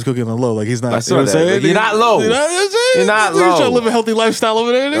in the Entenmann's cooking on low. Like he's not. I saw that. Like, you're not low. You know what I'm saying? You're not He's low. trying to live a healthy lifestyle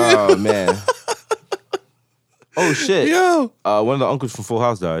over there. Nigga. Oh, man. Oh shit. Yo. One of the uncles from Full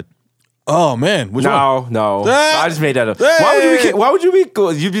House died. Oh man, which one? No. Ah. I just made that up. Hey. Why would you be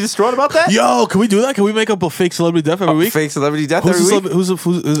you'd be distraught about that? Yo, can we do that? Can we make up a fake celebrity death every week? Fake celebrity death Who's every the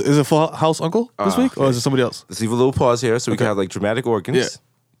week? is it Full House uncle this week, or is it somebody else? Let's leave a little pause here so we can have like dramatic organs.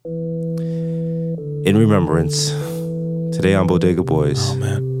 Yeah. In remembrance, today on Bodega Boys, Oh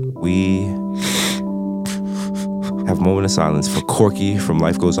man. we have a moment of silence for Corky from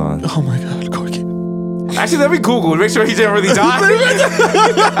Life Goes On. Oh my God, Corky. Actually, let me Google to make sure he didn't really die.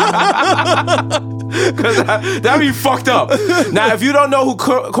 Because that'd be fucked up. Now, if you don't know who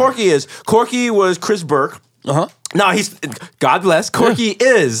Corky is, Corky was Chris Burke. No, he's, God bless, Corky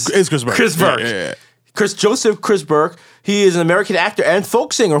is Chris Burke. Chris Burke. Yeah. Chris Burke. He is an American actor and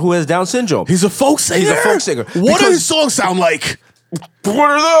folk singer who has Down syndrome. He's a folk singer. He's a folk singer. What do his songs sound like? What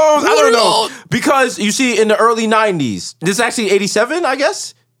are those? I What don't are know. those? Because you see, in the early 90s, this is actually 87, I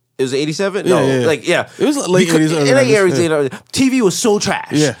guess? It was 87? No, Yeah. like, yeah. It was late 80s, early Late 90s, 80s, TV was so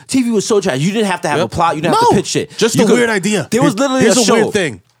trash. Yeah. TV was so trash. You didn't have to have a plot. You didn't have to pitch shit. Just You a weird idea. There was literally Here's a show. weird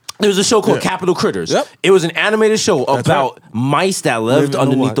thing. There was a show called Yeah. Capital Critters. Yep. It was an animated show about mice that lived Lived in the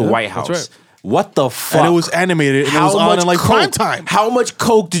underneath the White- White yeah, House. that's right. What the fuck? And it was animated, and it was on in like prime time. How much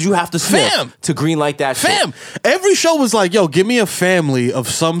coke did you have to sniff Fam. to greenlight that shit? Fam, every show was like, yo, give me a family of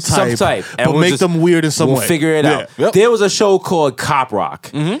some type, And but we'll make just- them weird in some we'll way. figure it Yeah. out. Yep. There was a show called Cop Rock.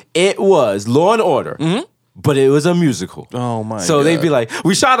 It was Law and Order. But it was a musical. Oh, my So they'd God. be like,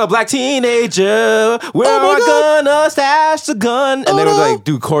 we shot a black teenager. Where Oh, my am I God. gonna stash the gun? And they would like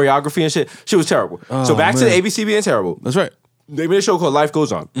do choreography and shit. Shit was terrible. So back to man. the ABC being terrible. That's right. They made a show called Life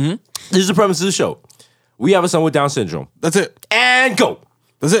Goes On. This is the premise of the show. We have a son with Down syndrome. That's it. And go.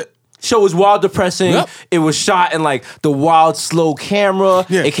 That's it. Show was wild depressing. Yep. It was shot in like the wild slow camera.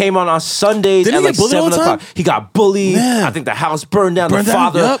 Yeah. It came on Sundays Didn't at he like get bullied all 7 the o'clock. time? He got bullied. Yeah. I think the house burned down. Burned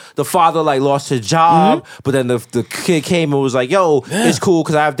down, yep. The father like lost his job. But then the kid came and was like, "Yo, it's cool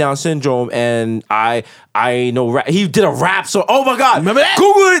because I have Down syndrome and I know rap." He did a rap song. Oh my God! Remember that?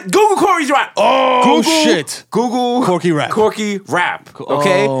 Google it. Google Corey's rap. Oh, Google, shit. Google Corky rap. Corky rap.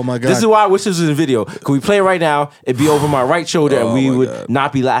 Okay. Oh, my God. This is why I wish this was a video. Can we play it right now? It'd be over my right shoulder and we my would God.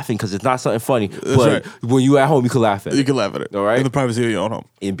 not be laughing because it's not something funny. But right. when you at home, you can laugh at it. You can laugh at it. All right? In the privacy of your own home.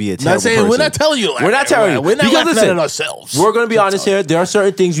 And be a terrible Not saying person. we're not telling you to laugh We're at not it. telling you. We're not Because laughing listen, at it ourselves. We're going to be honest here. There are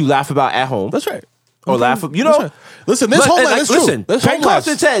certain things you laugh about at home. That's right. Or laugh, you know. That's right. Listen, this whole life is true. Listen, This Penn whole life-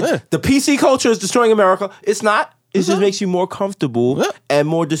 Carson said Yeah. the PC culture is destroying America. It's not. It just makes you more comfortable Yeah. and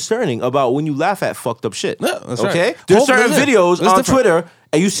more discerning about when you laugh at fucked up shit. Yeah, that's okay? right. There's Hope- certain yeah, videos that's on different. Twitter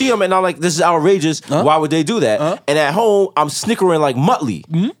and you see them and I'm like, this is outrageous. Why would they do that? And at home, I'm snickering like Muttley.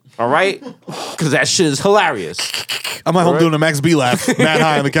 All right? Because that shit is hilarious. I'm at home Right. doing a Max B laugh, mad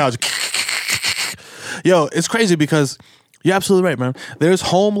high on the couch. Yo, it's crazy because you're absolutely right, man. There's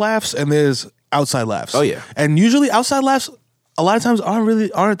home laughs and there's outside laughs. Oh, yeah. And usually outside laughs a lot of times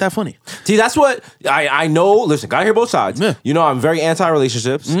aren't that funny. See, that's what I know. Listen, gotta hear both sides. Yeah. You know, I'm very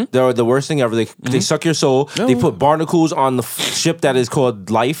anti-relationships. They're the worst thing ever. They suck your soul. They put barnacles on the ship that is called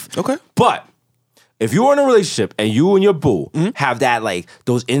life. Okay. But if you're in a relationship and you and your boo have that like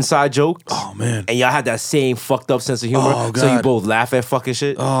those inside jokes, Oh, man. and y'all have that same fucked up sense of humor, Oh, so you God. both laugh at fucking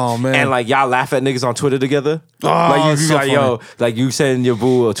shit. Oh, man. and like y'all laugh at niggas on Twitter together. Oh, like you it's be so like, yo, funny. like you send your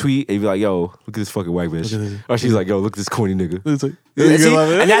boo a tweet and you be like, yo, look at this fucking white bitch, or she's like, yo, look at this corny nigga. It's like, And see?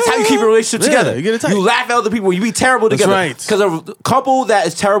 And that's how you keep a relationship Yeah, together. you get it tight. You laugh at other people. You be terrible That's together. right. Because a couple that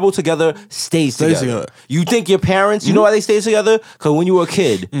is terrible together stays together. together. You think your parents, you know why they stay together? Because when you were a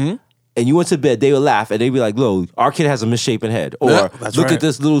kid and you went to bed, they would laugh and they'd be like, "Look, our kid has a misshapen head," or Yeah, that's "Look right. at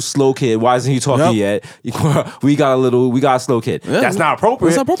this little slow kid. Why isn't he talking yet? we got a slow kid." Yeah. That's not appropriate.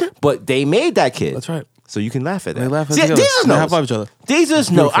 That's not appropriate. But they made that kid. That's right. So you can laugh at that. They laugh at See, together. Jesus They knows. high-five each other.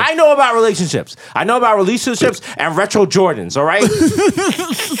 Jesus knows. I know about relationships. I know about relationships and retro Jordans. All right.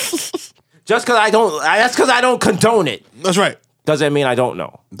 Just because that's because I don't condone it. That's right. Doesn't mean I don't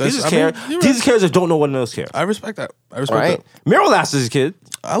know. Jesus you're Jesus cares that don't know what else cares. I respect that. I All respect right. that. Miro laughs as a kid.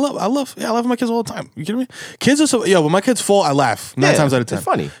 I love my kids all the time. You kidding me? Kids are so when my kids fall, I laugh 9 Yeah, times out of 10. it's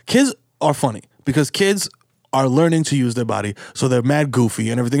funny. Kids are funny because kids are learning to use their body, so they're mad goofy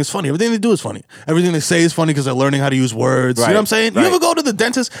and everything is funny. Everything they do is funny. Everything they say is funny because they're learning how to use words. You know Right, what I'm saying? right. You ever go to the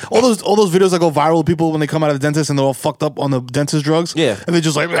dentist? All those videos that go viral with people when they come out of the dentist and they're all fucked up on the dentist drugs. Yeah. And they're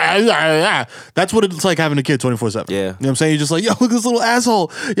just like, that's what it's like having a kid 24/7. Yeah. You know what I'm saying? You're just like, yo, look at this little asshole.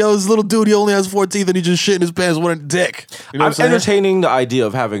 Yo, this little dude, he only has 4 teeth and he just shit in his pants. What a dick. You know I'm what I'm saying? entertaining the idea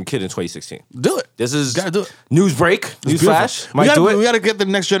of having a kid in 2016. Do it. This is Gotta do it. news break, news flash. Might do it. We gotta get the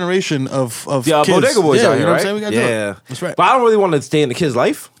next generation of Yeah, kids. Bodega Boys yeah, out you here, know what right? I'm saying? We gotta do it. That's right. But I don't really want to stay in the kid's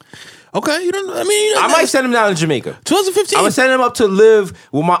life. Okay, you don't. I mean, I might send him down to Jamaica. 2015. I'm gonna send him up to live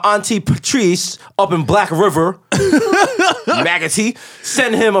with my auntie Patrice up in Black River. Maggoty.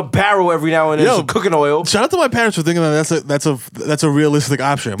 Send him a barrel every now and then, some cooking oil. Shout out to my parents for thinking that that's a realistic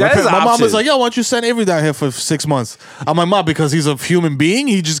option. That is an my mom option. was like, "Yo, why don't you send Avery down here for 6 months?" I'm like, "Mom, because he's a human being.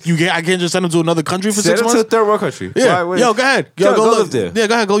 I can't just send him to another country for Send 6 him months." to a third world country. Yeah, Why- yo, go ahead. Go Go live there. Yeah,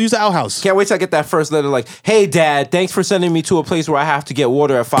 go ahead. Go use the outhouse. Can't wait till I get that first letter like, hey, Dad, thanks for sending me to a place where I have to get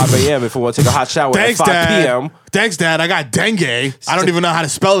water at 5 a.m. if I want to take a hot shower Thanks, at 5 Dad. p.m. Thanks, Dad. I got dengue. I don't even know how to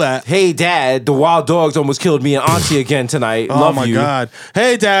spell that. Hey, Dad, the wild dogs almost killed me and Auntie again tonight. Oh Love my you. God.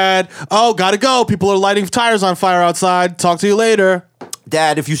 Hey, Dad. Oh, gotta go. People are lighting tires on fire outside. Talk to you later.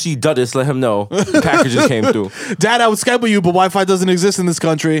 Dad, if you see Duddis, let him know. The packages came through. Dad, I would Skype with you, but Wi-Fi doesn't exist in this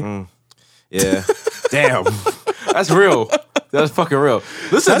country. Yeah. Damn. That's real. That's fucking real.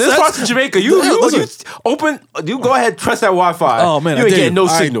 Listen, That's- this part's in Jamaica. You go ahead, press that Wi-Fi. Oh, man, you I ain't dare getting you. no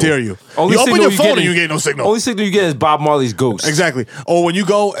I signal. dare you. Only You open signal your phone get and you get no signal. Only signal you get is Bob Marley's ghost. Exactly. Or when you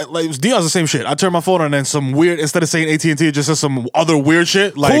go, like Dion's the same shit. I turn my phone on and then some weird, instead of saying AT&T, it just says some other weird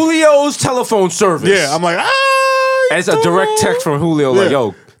shit. Like, Julio's telephone service. yeah, I'm like, And it's a direct text from Julio, like, Yeah.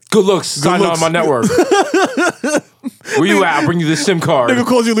 yo, good looks, sign looks. on my network. Where you at? I'll bring you this SIM card. nigga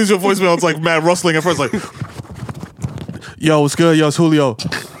calls you, leaves your voicemail. It's like mad rustling at first, like, yo, what's good? Yo, it's Julio.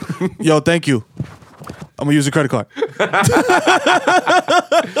 Yo, thank you. I'm gonna use a credit card.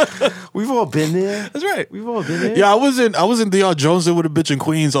 We've all been there. That's right. We've all been there. Yeah, I was in Dion Jones with a bitch in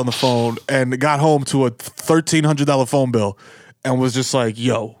Queens on the phone and got home to a $1,300 phone bill and was just like,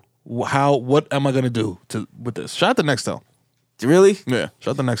 yo, what am I gonna do with this? Shout out to Nextel. Really? Yeah,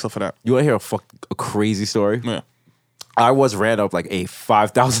 shout out to Nextel for that. You want to hear a crazy story? Yeah. I ran up like a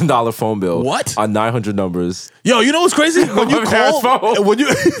 $5,000 phone bill. What? On 900 numbers. Yo, you know what's crazy? When you My parents' call, phone. when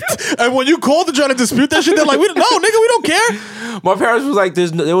you call to try to dispute that shit, they're like, no, nigga, we don't care. My parents was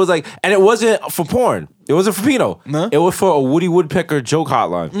like, and it wasn't for porn. It wasn't for Pino. No? It was for a Woody Woodpecker joke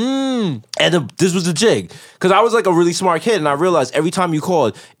hotline. And this was the jig. Because I was like a really smart kid, and I realized every time you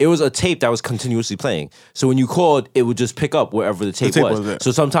called, it was a tape that was continuously playing. So when you called, it would just pick up wherever the tape was. yeah.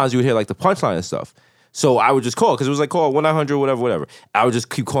 So sometimes you would hear like the punchline and stuff. So I would just call, because it was like call 1-900, whatever. I would just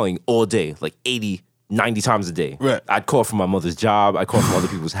keep calling all day, like 80, 90 times a day. Right. I'd call from my mother's job. I'd call from other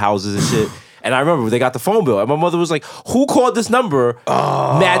people's houses and shit. And I remember they got the phone bill, and my mother was like, who called this number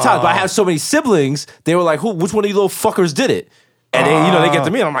mad times? But I have so many siblings, they were like, which one of you little fuckers did it? And they get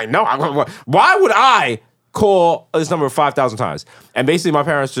to me, and I'm like, no, why would I call this number 5,000 times? And basically my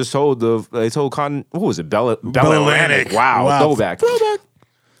parents just told who was it? Bell Atlantic. Wow. Throwback.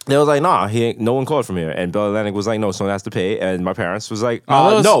 They was like, nah, no one called from here. And Bell Atlantic was like, no, someone has to pay. And my parents was like,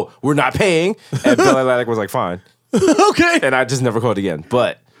 no, we're not paying. And Bell Atlantic was like, fine. Okay. And I just never called again.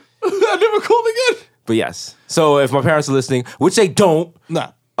 But I never called again. But yes. So if my parents are listening, which they don't,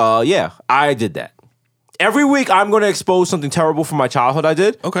 Nah. yeah, I did that. Every week I'm going to expose something terrible from my childhood I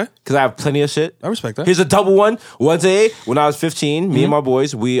did. Okay. Because I have plenty of shit. I respect that. Here's a double one. One day when I was 15, me and my boys,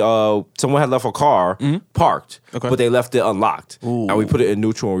 someone had left a car parked, Okay. but they left it unlocked. And we put it in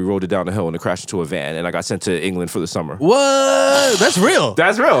neutral and we rode it down the hill and it crashed into a van and I got sent to England for the summer. What? That's real.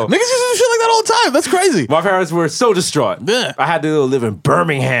 That's real. Niggas used to do shit like that all the time. That's crazy. My parents were so distraught. Yeah. I had to live in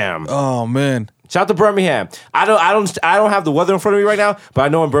Birmingham. Oh man. Shout out to Birmingham. I don't have the weather in front of me right now, but I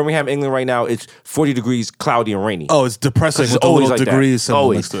know in Birmingham, England right now, it's 40 degrees, cloudy and rainy. Oh, it's depressing It's with the always little like that. degrees symbol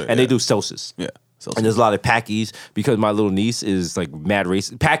Always. next to it. And yeah. they do Celsius. Yeah. And there's a lot of Pakis because my little niece is like mad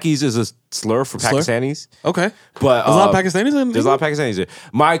racist. Pakis is a slur for Pakistanis. Okay. But There's a lot of Pakistanis in There's a lot of Pakistanis there.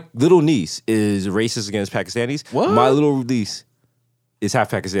 My little niece is racist against Pakistanis. What? My little niece is half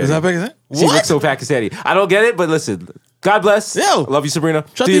Pakistani. Is that Pakistan? She What? looks so Pakistani. I don't get it, but listen. God bless. Yo. Love you, Sabrina.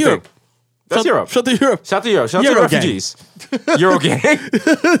 Shout Do to your Europe. thing. That's Europe. Shout to Europe. Shout to Europe. Shout Euro to gang. refugees. Euro gang.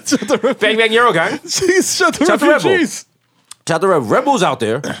 Bang bang Euro gang. Jeez, shout to Shout to Rebel. refugees. Shout out to Rebels out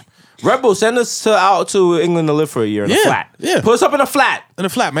there. Rebels, send us out to England to live for a year in a Yeah, flat. yeah. Put us up in a flat. In a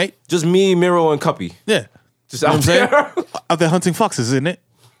flat, mate. Just me, Miro, and Cuppy. Yeah. Just You know out what I'm saying? there. Out there hunting foxes, isn't it?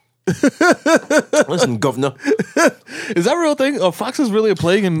 Listen, governor. Is that a real thing? Are foxes really a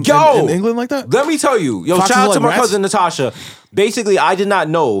plague in England like that? Let me tell you. Yo, Foxes shout out are to like my rats? cousin Natasha. Basically, I did not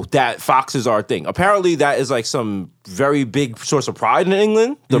know that foxes are a thing. Apparently, that is like some very big source of pride in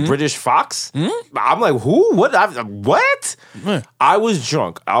England. The British fox. I'm like, who? What? What? Yeah. I was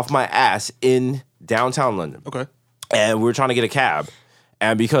drunk off my ass in downtown London. Okay. And we were trying to get a cab.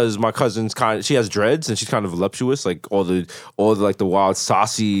 And because my cousin's she has dreads and she's kind of voluptuous, like all the like the wild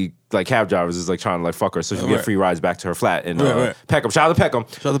saucy like cab drivers is like trying to like fuck her so she can Right. get free rides back to her flat in Right. Peckham. Shout out to Peckham.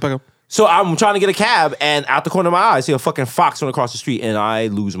 Shout out to Peckham. So I'm trying to get a cab and out the corner of my eye I see a fucking fox running across the street and I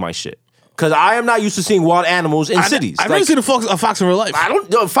lose my shit. Because I am not used to seeing wild animals in cities. I've never seen a fox in real life. I don't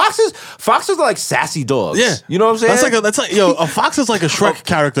know. Foxes are like sassy dogs. Yeah. You know what I'm saying? That's like a fox is like a Shrek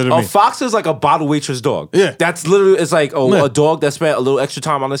character to A me. fox is like a bottle waitress dog. Yeah. That's literally, it's like Yeah. a dog that spent a little extra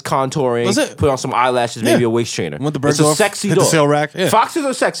time on his contouring, That's it. put on some eyelashes, maybe Yeah. a waist trainer. Went to It's a Bergdorf, sexy hit the dog. sale rack. Yeah. Foxes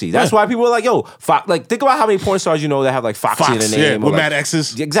are sexy. That's Yeah. why people are like, yo, like, think about how many porn stars you know that have like Foxy in Fox, their yeah, name. or, with like- mad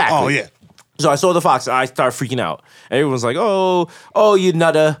X's. Exactly. Oh, yeah. So I saw the fox and I started freaking out. And everyone's like, oh, you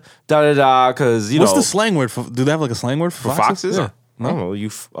nutter, da, because, you What's know. the slang word for? Do they have like a slang word for Foxes? Yeah. I don't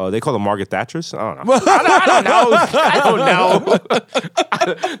know. They call them Margaret Thatchers. I don't know. I don't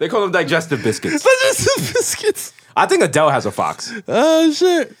know. They call them digestive biscuits. biscuits. I think Adele has a fox. Oh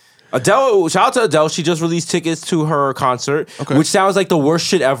shit. Adele, shout out to Adele. She just released tickets to her concert, Okay. which sounds like the worst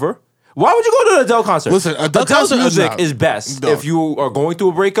shit ever. Why would you go to an Adele concert? Listen, Adele Adele's concert is music not- is best No. if you are going through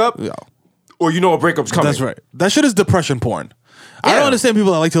a breakup or you know a breakup's coming. That's right. That shit is depression porn. I Yeah. don't understand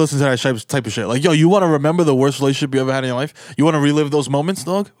people that like to listen to that type of shit. Like, yo, you want to remember the worst relationship you ever had in your life? You want to relive those moments,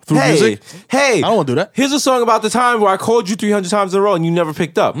 dog, through music? Hey, I don't wanna do that. Here's a song about the time where I called you 300 times in a row and you never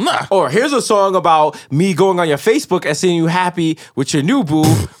picked up. Nah. Or here's a song about me going on your Facebook and seeing you happy with your new boo,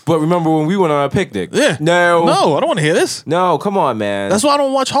 but remember when we went on a picnic? Yeah. No. No, I don't want to hear this. No, come on, man. That's why I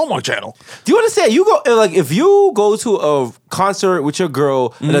don't watch Hallmark Channel. Do you understand? You go like if you go to a concert with your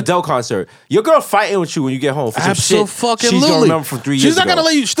girl, an Adele concert, your girl fighting with you when you get home for some shit Absolutely. she's gonna remember from 3 years She's not ago. gonna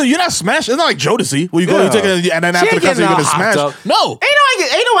let you. You're not smashed. It's not like Jodeci where you go, Yeah. you take it, and then She after the ain't concert getting you're gonna all smash. hopped up. No,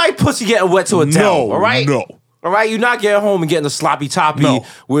 Ain't nobody pussy getting wet to Adele. No, all right, no. All right, you're not getting home and getting the sloppy toppy No.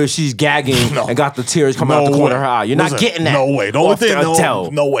 where she's gagging No. and got the tears coming out No the corner of way. her eye. You're not Listen, getting that. no way. The only off thing- no- Adele.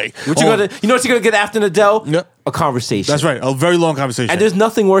 no way. What you Oh. gonna? You know what you're gonna get after an Adele? Yep. A conversation. That's right. A very long conversation. And there's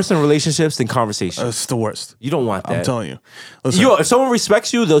nothing worse in relationships than conversation. It's the worst. You don't want that. I'm telling you. Listen, Yo, if someone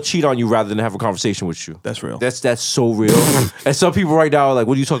respects you, they'll cheat on you rather than have a conversation with you. That's real. That's so real. And some people right now are like,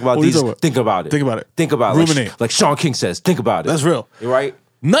 "What are you talking about? What are you These? talking about? Think about it. Think about it. Think about it. Ruminate. Like Sean King says, think about it. that's real. You're right.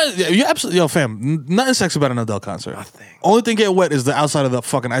 You absolutely, yo, fam. Nothing sexy about an Adele concert. Nothing. Only thing getting wet is the outside of the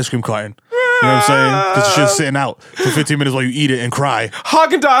fucking ice cream carton. You know what I'm saying? Because the shit's sitting out for 15 minutes while you eat it and cry.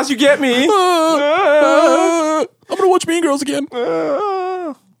 Haagen-Dazs, you get me? I'm gonna watch Mean Girls again.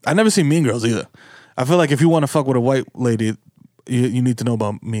 I never seen Mean Girls either. I feel like if you want to fuck with a white lady, you need to know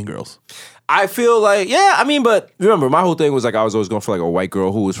about Mean Girls. I feel like, yeah, I mean, but remember, my whole thing was like I was always going for like a white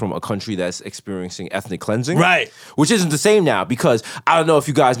girl who was from a country that's experiencing ethnic cleansing. Right. Which isn't the same now because I don't know if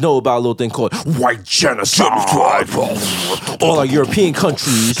you guys know about a little thing called white genocide. All our European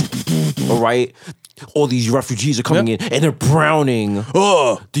countries, all right? All these refugees are coming in and they're browning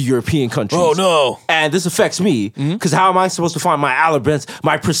the European countries. Oh, no. And this affects me because how am I supposed to find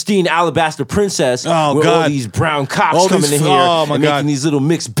my pristine alabaster princess Oh, with all God. these brown cocks All coming these- in here oh, my and God. making these little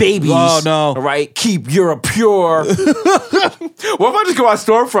mixed babies? Oh, no. All right, keep Europe pure. What if I just go on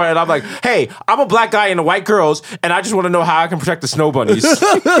Storefront and I'm like, hey, I'm a black guy into white girls and I just want to know how I can protect the snow bunnies.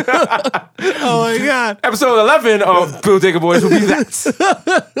 Oh my God. Episode 11 of Bill Digger Boys will be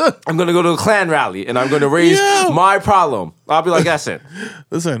that. I'm going to go to a Clan rally and I'm going to raise my problem. I'll be like, listen,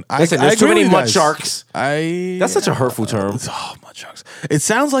 Listen, there's I too agree many with you mud guys. sharks. That's such a hurtful term. Oh, mud sharks. It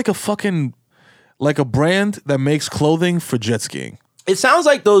sounds like a fucking, like a brand that makes clothing for jet skiing. It sounds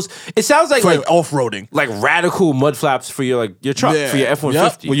like For like off-roading. like radical mud flaps for your truck, for your F-150.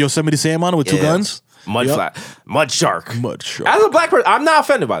 Yep. With Yosemite Sam on it with two Yeah. guns. Mud Yep. flap. Mud shark. Mud shark. As a black person, I'm not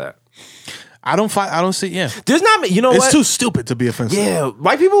offended by that. I don't see, yeah. There's not, you know It's what? too stupid to be offensive. Yeah,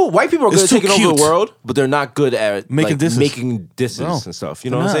 white people are good It's at too taking over cute. the world, but they're not good at Making disses. making disses No, and stuff.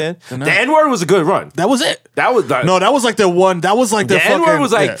 You know they're what I'm not. saying? They're not. The N-word was a good run. That was it. That was No, that was like the one. That was like the the fucking. N-word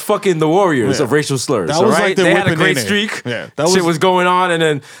was like yeah. fucking the warriors Yeah. of racial slurs. That all was right? like the they had a whipping great nene. streak. Yeah, that Shit was- was going on, and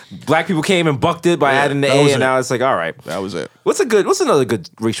then black people came and bucked it by adding the that A, was and it. now it's like, all right. That was it. What's another good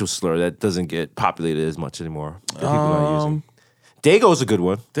racial slur that doesn't get populated as much anymore? That people are using. Dago's a good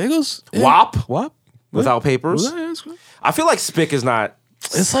one. There goes WAP. WAP. Without papers. Was that- yeah, that's good. I feel like Spick is not.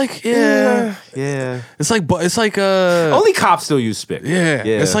 It's like yeah. Yeah. It's like Only cops still use Spick. Yeah.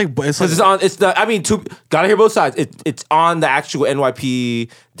 It's like- it's 'Cause like- gotta hear both sides. It's on the actual NYP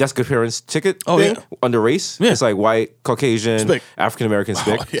desk appearance ticket thing yeah. under race. Yeah. It's like white, Caucasian, Spick. African American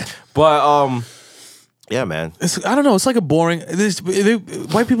Spick. yeah. But yeah, man. I don't know. It's like a boring.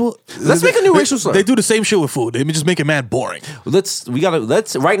 White people. Let's make a new racial slur. They do the same shit with food. They just make it mad boring. Let's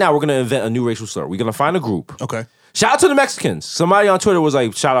right now we're gonna invent a new racial slur. We're gonna find a group. Okay. Shout out to the Mexicans. Somebody on Twitter was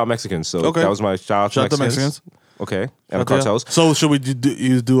like, shout out Mexicans. So Okay. that was my shout out to Shout out to Mexicans. Okay. And Okay. cartels. So should we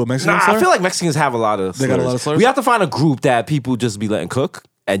do a Mexican? Nah, slur? I feel like Mexicans have a lot of slurs. They got a lot of slurs? We have to find a group that people just be letting cook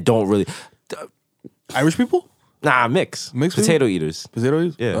and don't really. Irish people. Nah, mix. Mixed Potato eaters.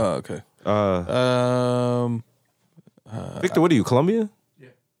 Potatoes. Yeah. Oh, okay. Victor, what are you, Colombia?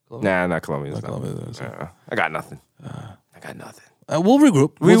 Nah, not Columbia. I got nothing. We'll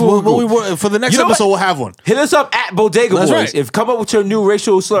regroup. We'll for the next You know episode, what? we'll have one. Hit us up at Bodega That's Boys. right. If come up with your new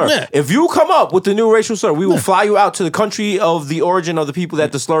racial slur. Yeah. If you come up with the new racial slur, we will fly you out to the country of the origin of the people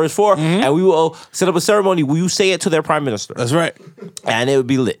that the slur is for, and we will set up a ceremony where you say it to their prime minister, That's right. and it would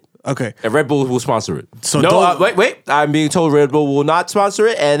be lit. Okay. And Red Bull will sponsor it. So no, don't- wait. I'm being told Red Bull will not sponsor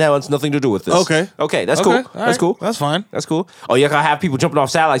it, and that has nothing to do with this. Okay. That's cool. All That's right. cool. That's fine. That's cool. Oh, you gotta have people jumping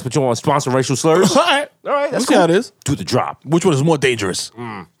off satellites, but you want to sponsor racial slurs? All right. All right, that's We'll see how it is. Do the drop. Which one is more dangerous?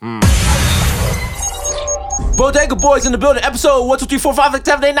 Bodega Boys in the building. Episode 1, 2, 3, 4, 5, 6,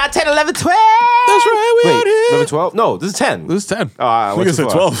 7, 8, 9, 10, 11, 12. That's right. We Wait, out here. 11, 12? No, this is 10. This is 10. Oh, I went Nigga too said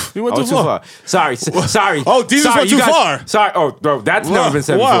far. 12. You went I too far. Sorry. Oh, Jesus Sorry, went you too guys- far. Sorry. Oh, bro, that's Wow. never been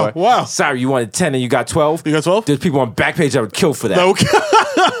said Wow. before. Wow. Sorry, you wanted 10 and you got 12. You got 12? There's people on Backpage that would kill for that. Okay.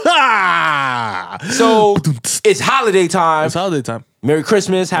 So, it's holiday time. It's holiday time. Merry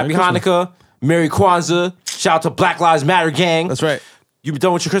Christmas. Happy Merry Christmas. Hanukkah. Merry Kwanzaa. Shout out to Black Lives Matter gang. That's right. You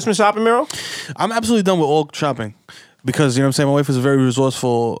done with your Christmas shopping, Miro? I'm absolutely done with all shopping because, you know what I'm saying, my wife is a very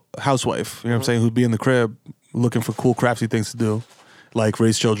resourceful housewife, you know what I'm saying, who'd be in the crib looking for cool, crafty things to do, like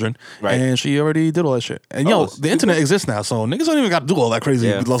raise children. Right. And she already did all that shit. And, yo, the internet exists now, so niggas don't even got to do all that crazy.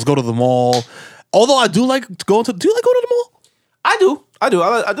 Yeah. Let's go to the mall. Although I do like going to, do you like going to the mall? I do. I do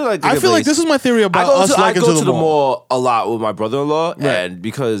like. I feel like this is my theory about us I liking go to to the the mall a lot with my brother-in-law, Right. and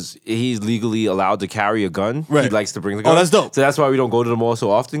because he's legally allowed to carry a gun, he Right. likes to bring the Oh, gun. that's dope. So that's why we don't go to the mall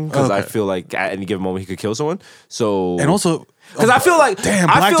so often, because I Okay. feel like at any given moment he could kill someone. So And also, because I feel like damn,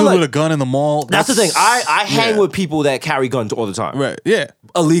 I black feel dude like with a gun in the mall. that's the thing. I hang yeah. with people that carry guns all the time, Right, yeah.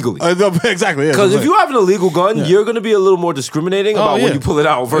 illegally. No, exactly, yeah. Because if you have an illegal gun, you're going to be a little more discriminating about yeah. when you pull it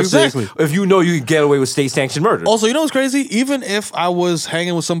out versus Exactly. if you know you can get away with state-sanctioned murder. Also, you know what's crazy? Even if I was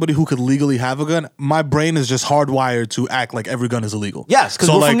hanging with somebody who could legally have a gun, my brain is just hardwired to act like every gun is illegal. Yes, 'cause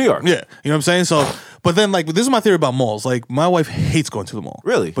we're from New York. Yeah, you know what I'm saying? So, but then, like, this is my theory about malls. Like, my wife hates going to the mall.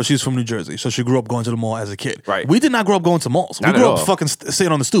 Really? But she's from New Jersey, so she grew up going to the mall as a kid. Right. We did not grow up going to malls. Not we grew at up all. fucking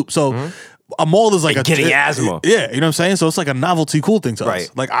sitting on the stoop. So, a mall is like And getting asthma. Yeah, you know what I'm saying? So, it's like a novelty cool thing to Right.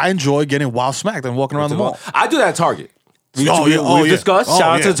 us. Like, I enjoy getting wild smacked and walking around the mall. I do that at Target. Oh, yeah. Oh, We've yeah. discussed. Oh,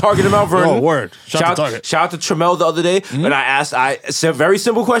 Shout out yeah. to Target in Mount Vernon. Oh, word. Shout out to Target. Shout out to Tremel the other day. And I said, very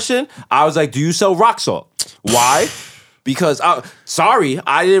simple question. I was like, do you sell rock salt? Why? Because, sorry,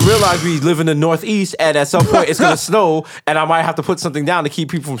 I didn't realize we live in the Northeast and at some point it's going to snow and I might have to put something down to keep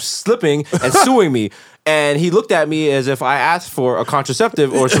people from slipping and suing me. And he looked at me as if I asked for a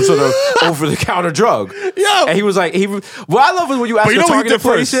contraceptive or some sort of over-the-counter drug. Yo. And he was like, what I love is when you ask But you a know what he Target did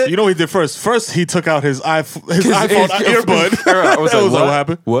employee first? shit. You know what he did first? First, he took out his iPhone His- earbud. I was like, what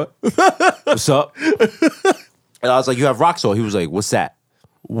happened? What? What's up? And I was like, you have rock salt. He was like, what's that?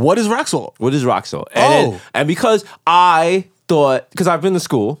 What is rock salt? What is rock salt? And, Oh. and because I thought, because I've been to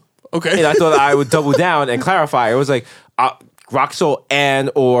school, Okay. and I thought I would double down and clarify. It was like rock salt and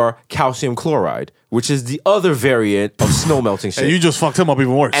or calcium chloride, which is the other variant of snow melting shit. And you just fucked him up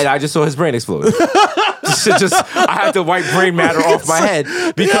even worse. And I just saw his brain explode. I had the white brain matter off my head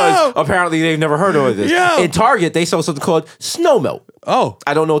because Yo. apparently they've never heard of this. Yo. In Target, they sell something called snow melt. Oh.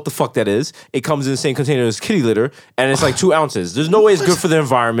 I don't know what the fuck that is. It comes in the same container as kitty litter, and it's like 2 ounces. There's no way it's good for the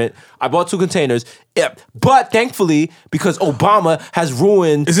environment. I bought 2 containers. Yeah. But thankfully, because Obama has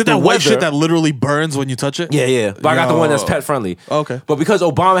ruined Is it the that white weather- shit that literally burns when you touch it? Yeah. But I got the one that's Yo. pet friendly. Okay. But because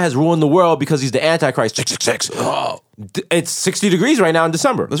Obama has ruined the world because he's the Antichrist, 666. It's 60 degrees right now in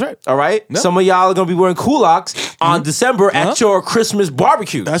December. That's right. All right? Yep. Some of y'all are going to be wearing culottes on December at your Christmas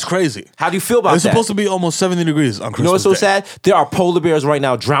barbecue. That's crazy. How do you feel about It's that? supposed to be almost 70 degrees on Christmas You know what's so Day. sad? There are polar bears right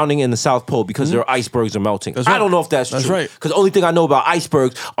now drowning in the South Pole because their icebergs are melting. That's I right. don't know if that's That's true. right. Because the only thing I know about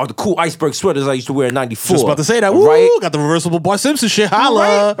icebergs are the cool iceberg sweaters I used to wear in 94. Just about to say that. Right? Woo, got the reversible Bart Simpson shit. All Holla.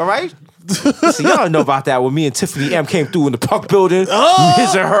 right. All right. Listen, y'all don't know about that when me and Tiffany M came through in the Puck building. Oh,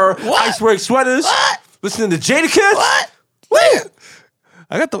 His and her what? iceberg sweaters. What? Listening to Jadakiss. What? Wait.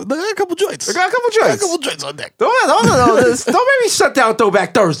 I got a couple joints. I got a couple I got a joints. couple joints on deck. Don't make me shut down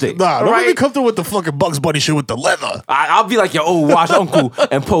Throwback Thursday. Nah, all don't right? make me come through with the fucking Bugs Bunny shit with the leather. I'll be like your old wash uncle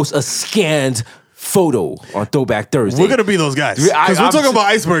and post a scanned photo on Throwback Thursday. We're gonna be those guys. I- Because we're I'm talking s- about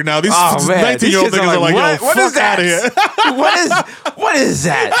Iceberg now. These Oh man, 19-year-old these kids niggas are like, yo, what fuck is that? out of here. what is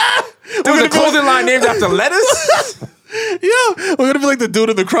that? There was a gonna be clothing like- line named after lettuce. Yeah, we're gonna be like the dude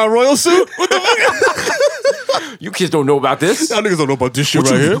in the Crown Royal suit. What the fuck? You kids don't know about this. Y'all niggas don't know about this shit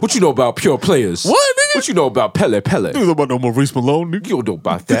What right you, here. what you know about pure players? What, nigga? What you know about Pele? You don't know about no Maurice Malone, nigga. You don't know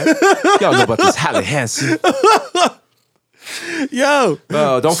about that. Y'all know about this Halle Hansen. Yo.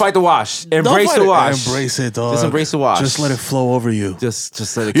 Don't fight the wash. Embrace fight the it. wash. Embrace it, dog. Just embrace the wash. Just let it flow over you. Just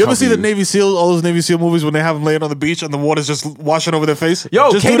let it. You ever cover see the Navy SEAL, all those Navy SEAL movies when they have them laying on the beach and the water's just washing over their face?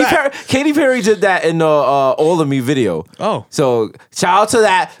 Yo, just Katy Perry did that in the All of Me video. Oh. So shout out to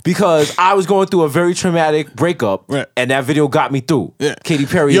that because I was going through a very traumatic breakup, Right. and that video got me through. Yeah. Katy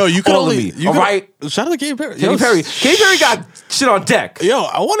Perry, Yo, you could All only. of Me. All right. Shout out to Katy Perry. Katy Perry got shit on deck. Yo,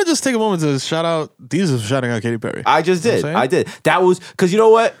 I want to just take a moment to shout out. These are shouting out Katy Perry. I just You know did. what I'm I did. That was because you know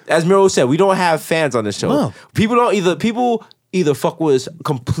what? As Miro said, we don't have fans on this show. No. People either fuck with us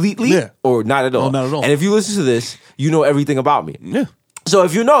completely or not at all. not at all. And if you listen to this, you know everything about me. Yeah. So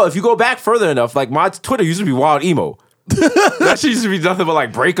if you go back further enough, like my Twitter used to be wild emo. That shit used to be nothing but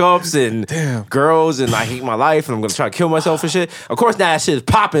like breakups and girls and I hate my life and I'm gonna try to kill myself and shit. Of course now that shit is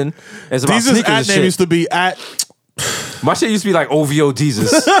popping. It's about These sneakers at and name shit. used to be at. My shit used to be like OVO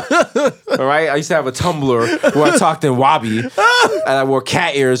Jesus. All right? I used to have a Tumblr where I talked in Wabi and I wore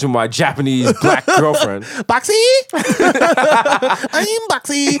cat ears with my Japanese black girlfriend. Boxy? I'm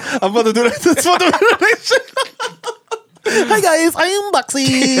Boxy. I'm about to do that. That's about to do that. Hi guys, I am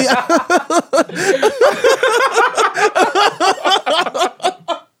Boxy.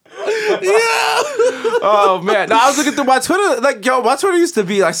 Oh man. No, I was looking through my Twitter. Like, yo, my Twitter used to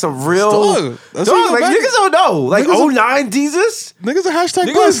be like some real Dog, that's what you like go back- niggas don't know. Like Niggas- 09 Jesus? Niggas are hashtag Niggas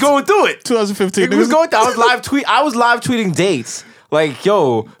was blessed. going through it. 2015. Niggas was going through. I was live tweeting dates. Like,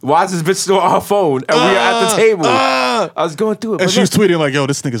 yo, why is this bitch still on her phone? And we are at the table. I was going through it. And but she was look- tweeting like, yo,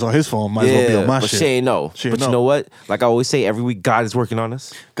 this nigga's on his phone. Might as well be on my but shit. she ain't know. She But ain't you know. know what? Like I always say, every week God is working on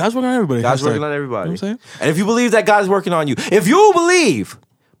us. God's working on everybody. God's Hashtag. working on everybody. You know what I'm saying? And if you believe that God is working on you, if you believe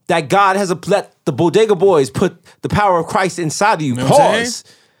that God has let the Bodega Boys put the power of Christ inside of you, know what I'm pause.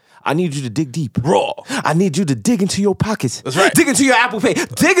 I need you to dig deep. Raw. I need you to dig into your pockets. That's right. Dig into your Apple Pay.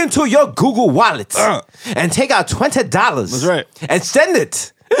 Dig into your Google Wallet. And take out $20. That's right. And send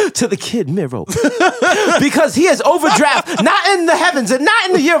it to the Kid Miro. Because he has overdraft, not in the heavens and not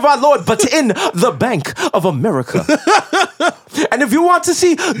in the year of our Lord, but in the Bank of America. And if you want to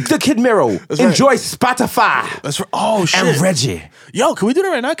see the Kid Miro, enjoy Spotify. That's right. Oh, shit. And Reggie. Yo, can we do that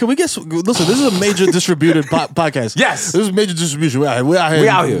right now? Can we get listen? This is a major distributed podcast. Yes. This is major distribution. We out here. We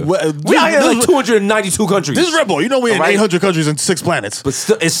out here. We out here in like 292 countries. This is Red Bull. You know we're in All right. 800 countries and 6 planets. But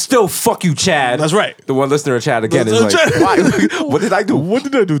it's still fuck you, Chad. That's right. The one listener of Chad again is That's like, right. why? What did I do? What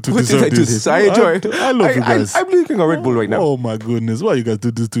did I do to What deserve did I do this? I enjoy it. I love you guys. I'm drinking a Red Bull right now. Oh my goodness. Why you guys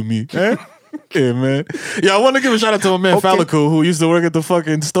do this to me? Eh? Yeah, man. Yeah, I want to give a shout out to my man Falico, who used to work at the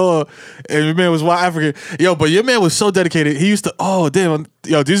fucking store. And your man was wild African. Yo, but your man was so dedicated. He used to, oh, damn.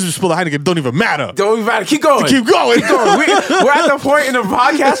 Yo, these are spill of Heineken. Don't even matter. Don't even matter. Keep going. Keep going. Keep going. We're at the point in the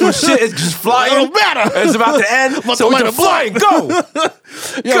podcast where shit is just flying. It don't matter. It's about to end. So we can fly and go.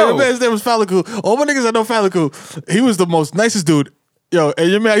 Yo, Go. your man's name was Falico. All my niggas that know Falico, he was the most nicest dude. Yo,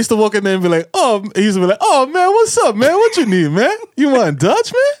 and your man, I used to walk in there and be like, he used to be like, oh, man, what's up, man? What you need, man? You want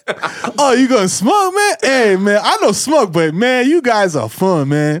Dutch, man? Oh, you gonna smoke, man? Hey, man, I know smoke, but, man, you guys are fun,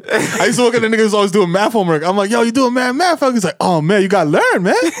 man. I used to walk in there, niggas always doing math homework. I'm like, yo, you doing math? He's like, oh, man, you gotta learn,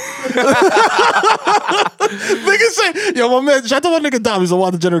 man. Niggas say, yo, my man, shout out to my nigga Dom, he's a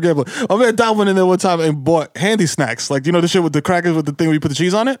wild degenerate gambler. My man Dom went in there one time and bought handy snacks. Like, you know the shit with the crackers with the thing where you put the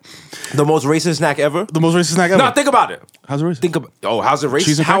cheese on it? The most racist snack ever? The most racist snack ever. No, think about it. How's it racist? Think about how's it racist?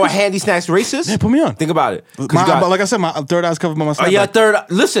 Cheese and How are crackers? handy snacks racist? Yeah, put me on. Think about it. 'Cause My, you got- but like I said, my third eye's covered by my Oh snapback. yeah, third.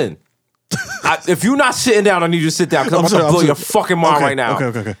 Listen, if you're not sitting down, I need you to sit down because I'm I'm about to blow sorry. your fucking mind Okay, right now.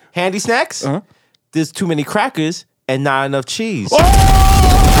 okay. Handy snacks. There's too many crackers and not enough cheese. Oh!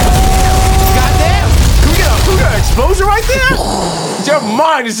 Goddamn! Can we get an explosion right there? Your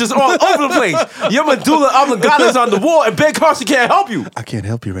mind is just all over the place. Your medulla oblongata is on the wall, and Ben Carson can't help you. I can't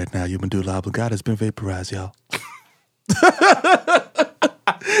help you right now. Your medulla oblongata has been vaporized, y'all.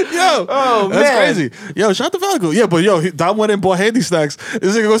 Yo, Oh, that's man. crazy. Yo, shout out to Falco. Yeah, but yo, Dom went and bought handy snacks.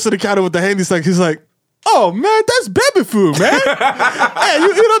 This nigga goes to the counter with the handy snacks. He's like, oh man, that's baby food, man. Hey,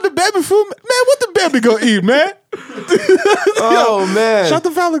 you eat on the baby food, man? What the baby gonna eat, man? Oh man. Shout out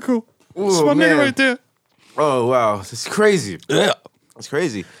to Falco. That's Ooh, my man. nigga right there. Oh wow, it's crazy. Yeah. It's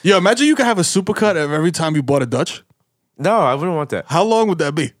crazy. Yo, imagine you could have a supercut of every time you bought a Dutch. No, I wouldn't want that. How long would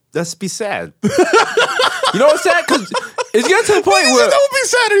that be? That's be sad. You know what's sad? Because it's getting to the point He where said that would be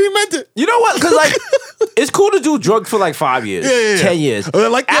sad and he meant it. you know what? Because like it's cool to do drugs for like 5 years, Yeah. 10 years.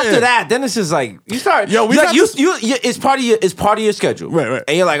 Like, yeah, After yeah. that, then it's just like you start. Yo, we like got you, this- you, it's part of your schedule, Right.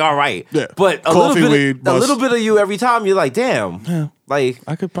 And you're like, all right, Yeah. But Coffee, weed, a bus. little bit of you every time. You're like, damn, like.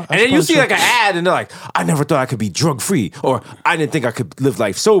 I could. And then you see like an ad, and they're like, I never thought I could be drug free, or I didn't think I could live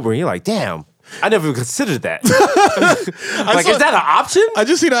life sober. And you're like, damn, I never even considered that. Like, saw- is that an option? I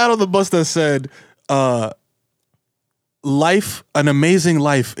just seen an ad on the bus that said, life, an amazing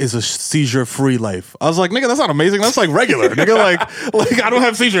life is a seizure-free life. I was like, nigga, that's not amazing. That's like regular. Nigga, like I don't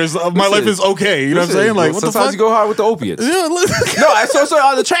have seizures. My life is okay. You know what I'm saying? Like, what the sometimes fuck? you go hard with the opiates. Yeah, No, I saw something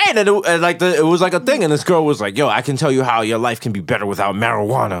on the train, and it was like a thing, and this girl was like, "Yo, I can tell you how your life can be better without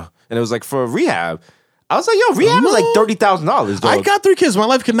marijuana," and it was like for rehab. I was like, "Yo, rehab is like $30,000." I got 3 kids. My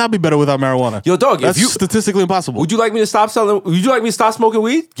life cannot be better without marijuana. Yo, dog, that's if you statistically impossible. would you like me to stop selling? Would you like me to stop smoking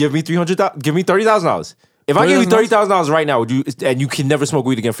weed? Give me $30,000. If I give you $30,000 right now, would you? And you can never smoke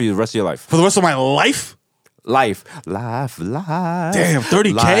weed again for the rest of your life. For the rest of my life? Life. Damn,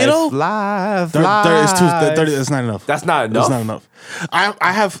 30K though? Life. 30, that's not enough. That's not enough. That's not enough.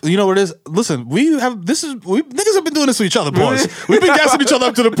 I have, you know what it is? Listen, we niggas have been doing this to each other, boys. We've been gassing each other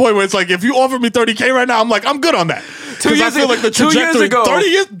up to the point where it's like, if you offer me 30K right now, I'm like, I'm good on that. 2 years I feel like the 2 years trajectory, ago, 30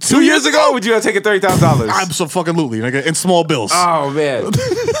 years, 2 years ago, would you have taken $30,000? Absolutely, nigga, in small bills. Oh man.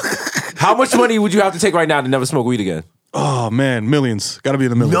 How much money would you have to take right now to never smoke weed again? Oh man, millions. Gotta be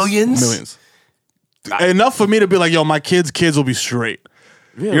in the Millions? Millions. Enough for me to be like, yo, my kids will be straight.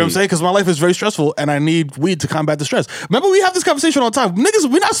 Really? You know what I'm saying? Because my life is very stressful and I need weed to combat the stress. Remember, we have this conversation all the time. Niggas,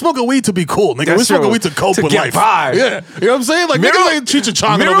 we're not smoking weed to be cool, nigga. That's We're smoking true. weed to cope To with get life. by. Yeah. You know what I'm saying? Like, Miro- niggas ain't Cheech and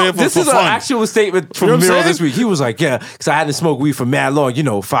Chong over here for This is fun. an actual statement from You know what I'm Miro saying? this week. He was like, yeah, because I hadn't smoked weed for mad long,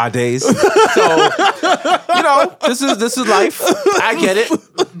 5 days. So, this is life. I get it.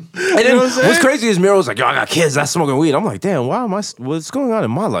 And then what's crazy is Miro was like, yo, I got kids that's smoking weed. I'm like, damn, what's going on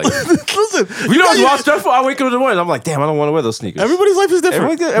in my life? Listen, What's stressful? I wake up in the morning, I'm like, damn, I don't want to wear those sneakers. everybody's life is different.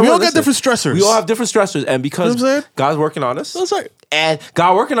 We all got listen, different stressors. We all have different stressors. And because You know what I'm saying? God's working on us. That's right. And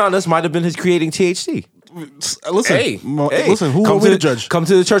God working on us might have been his creating THC. Listen, listen, who are we to judge? Come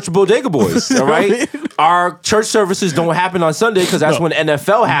to the Church of Bodega Boys, all right? Our church services don't happen on Sunday because that's when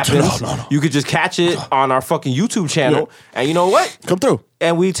NFL happens. No. You could just catch it on our fucking YouTube channel. And you know what? Come through.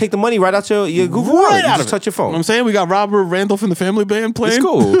 And we take the money right out your Google Wallet. Right You out just of it. touch your phone. You know what I'm saying? We got Robert Randolph and the Family Band playing. It's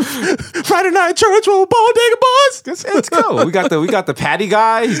cool. Friday night church with Bodega Boys. Let's go. We got the Patty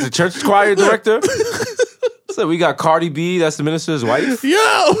guy. He's the church choir director. So we got Cardi B. That's the minister's wife.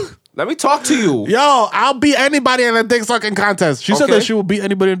 Yo. Let me talk to you. Yo, I'll beat anybody in a dick sucking contest. She said Okay. that she will beat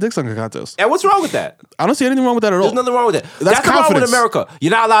anybody in a dick sucking contest. And what's wrong with that? I don't see anything wrong with that at all. There's nothing wrong with it. That's the problem with confidence. America.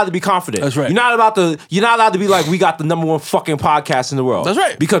 You're not allowed to be confident. That's right. You're not allowed to be like, we got the number one fucking podcast in the world. That's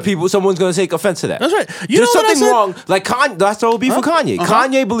right. Because someone's gonna take offense to that. That's right. You There's know what I something said? wrong. Like Kanye, that's the whole beef with Kanye.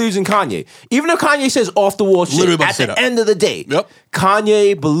 Kanye believes in Kanye. Even if Kanye says off the wall shit, Literally about to at say the that. end of the day, Yep.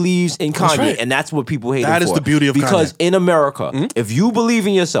 Kanye believes in Kanye, right. and that's what people hate him That is for. the beauty of because Kanye. in America, if you believe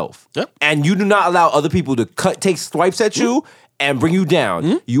in yourself Yep. and you do not allow other people to take swipes at you and bring you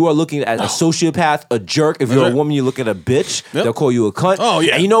down, you are looking at a sociopath, a jerk. If you're right. a woman, you look at a bitch. Yep. They'll call you a cunt. Oh,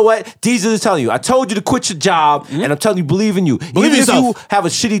 yeah. And you know what? Jesus is telling you. I told you to quit your job, and I'm telling you, believe in you. Even if yourself. you have a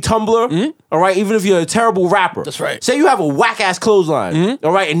shitty Tumblr, all right? Even if you're a terrible rapper. That's right. Say you have a whack-ass clothesline,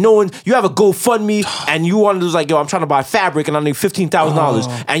 all right? And you have a GoFundMe, and you want to just like, yo, I'm trying to buy fabric, and I need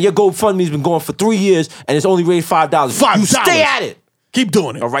 $15,000. And your GoFundMe's been going for 3 years, and it's only raised $5. You stay at it. Keep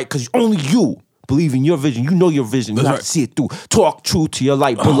doing it. All right, because only you believe in your vision. You know your vision. You That's have right. to see it through. Talk true to your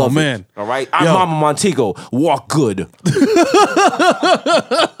light, beloved. man. All right? I'm Yo. Mama Montego. Walk good.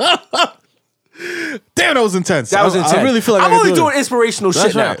 Damn, that was intense. That was intense. I really feel like I'm I can only do doing it. inspirational That's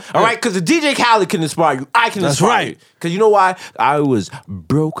shit right. now. All right? Because the DJ Khaled can inspire you. I can That's inspire right. you. Because you know why? I was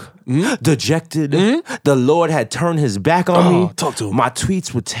broke, dejected. The Lord had turned his back on me. talk to him. My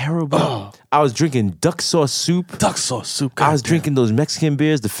tweets were terrible. I was drinking duck sauce soup. Duck sauce soup. I was drinking those Mexican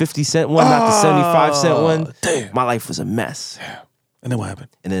beers, the 50-cent one, not the 75-cent one. damn. My life was a mess. And then what happened?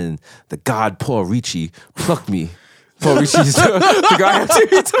 And then the god Paul Ricci plucked me. Paul Ricci's the guy on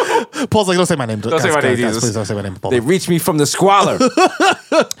TV too. Paul's like, don't say my name. Don't say my name, Jesus. Please don't say my name. Paul. They reached me from the squalor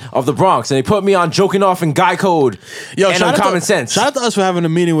of the Bronx, and they put me on Joking Off and Guy Code and shout out Uncommon to- Sense. Shout out to us for having a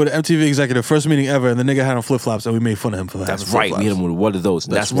meeting with an MTV executive, first meeting ever, and the nigga had on flip flops, and we made fun of him for that. That's right. We hit them with one of those.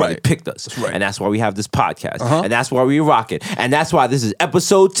 And that's why they right. picked us. That's right. And that's why we have this podcast. And that's why we rock it. And that's why this is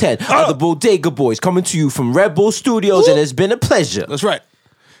episode 10 of the Bodega Boys coming to you from Red Bull Studios. And it's been a pleasure. That's right.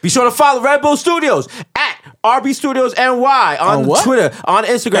 Be sure to follow Red Bull Studios at RB Studios NY on what? Twitter, on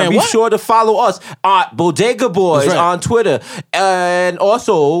Instagram. And Be what? sure to follow us at Bodega Boys That's right. on Twitter. And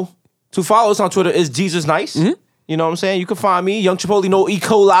also, to follow us on Twitter is Jesus Nice. You know what I'm saying? You can find me, Young Chipotle, No E.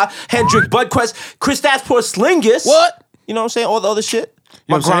 coli, Hendrick, Budquest, Chris Dasport, Slingus. What? You know what I'm saying? All the other shit. know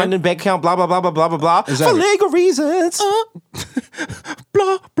My what I'm saying? grinding bank account, blah, blah, blah, blah, blah, blah, blah. For Exactly. legal reasons.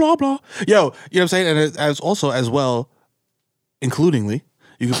 Blah, blah, blah. Yo, you know what I'm saying? And as also, as well, includingly,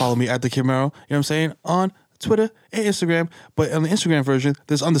 you can follow me at the Camaro, you know what I'm saying, on Twitter and Instagram, but on the Instagram version,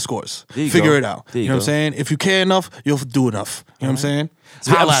 there's underscores. There you Figure go. it out. There You you know what go. I'm saying? If you care enough, you'll do enough. You know what I'm saying? It's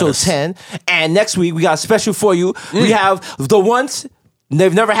episode 10. And next week, we got a special for you. We have the ones,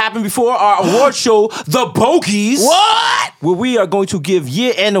 they've never happened before, our award show, The Bogies. What? Where we are going to give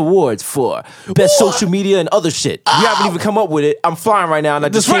year-end awards for best social media and other shit. We haven't even come up with it. I'm flying right now, and I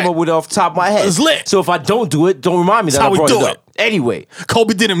just That's came right. up with it off the top of my head. It's lit. So if I don't do it, don't remind me that That's I how we brought do it up. Anyway.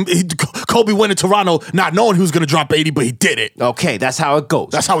 Kobe went to Toronto not knowing he was going to drop 80, but he did it. Okay, that's how it goes.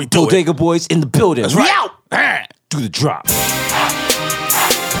 That's how we do it. Bodega Boys in the building. That's We right. out. Do the drop.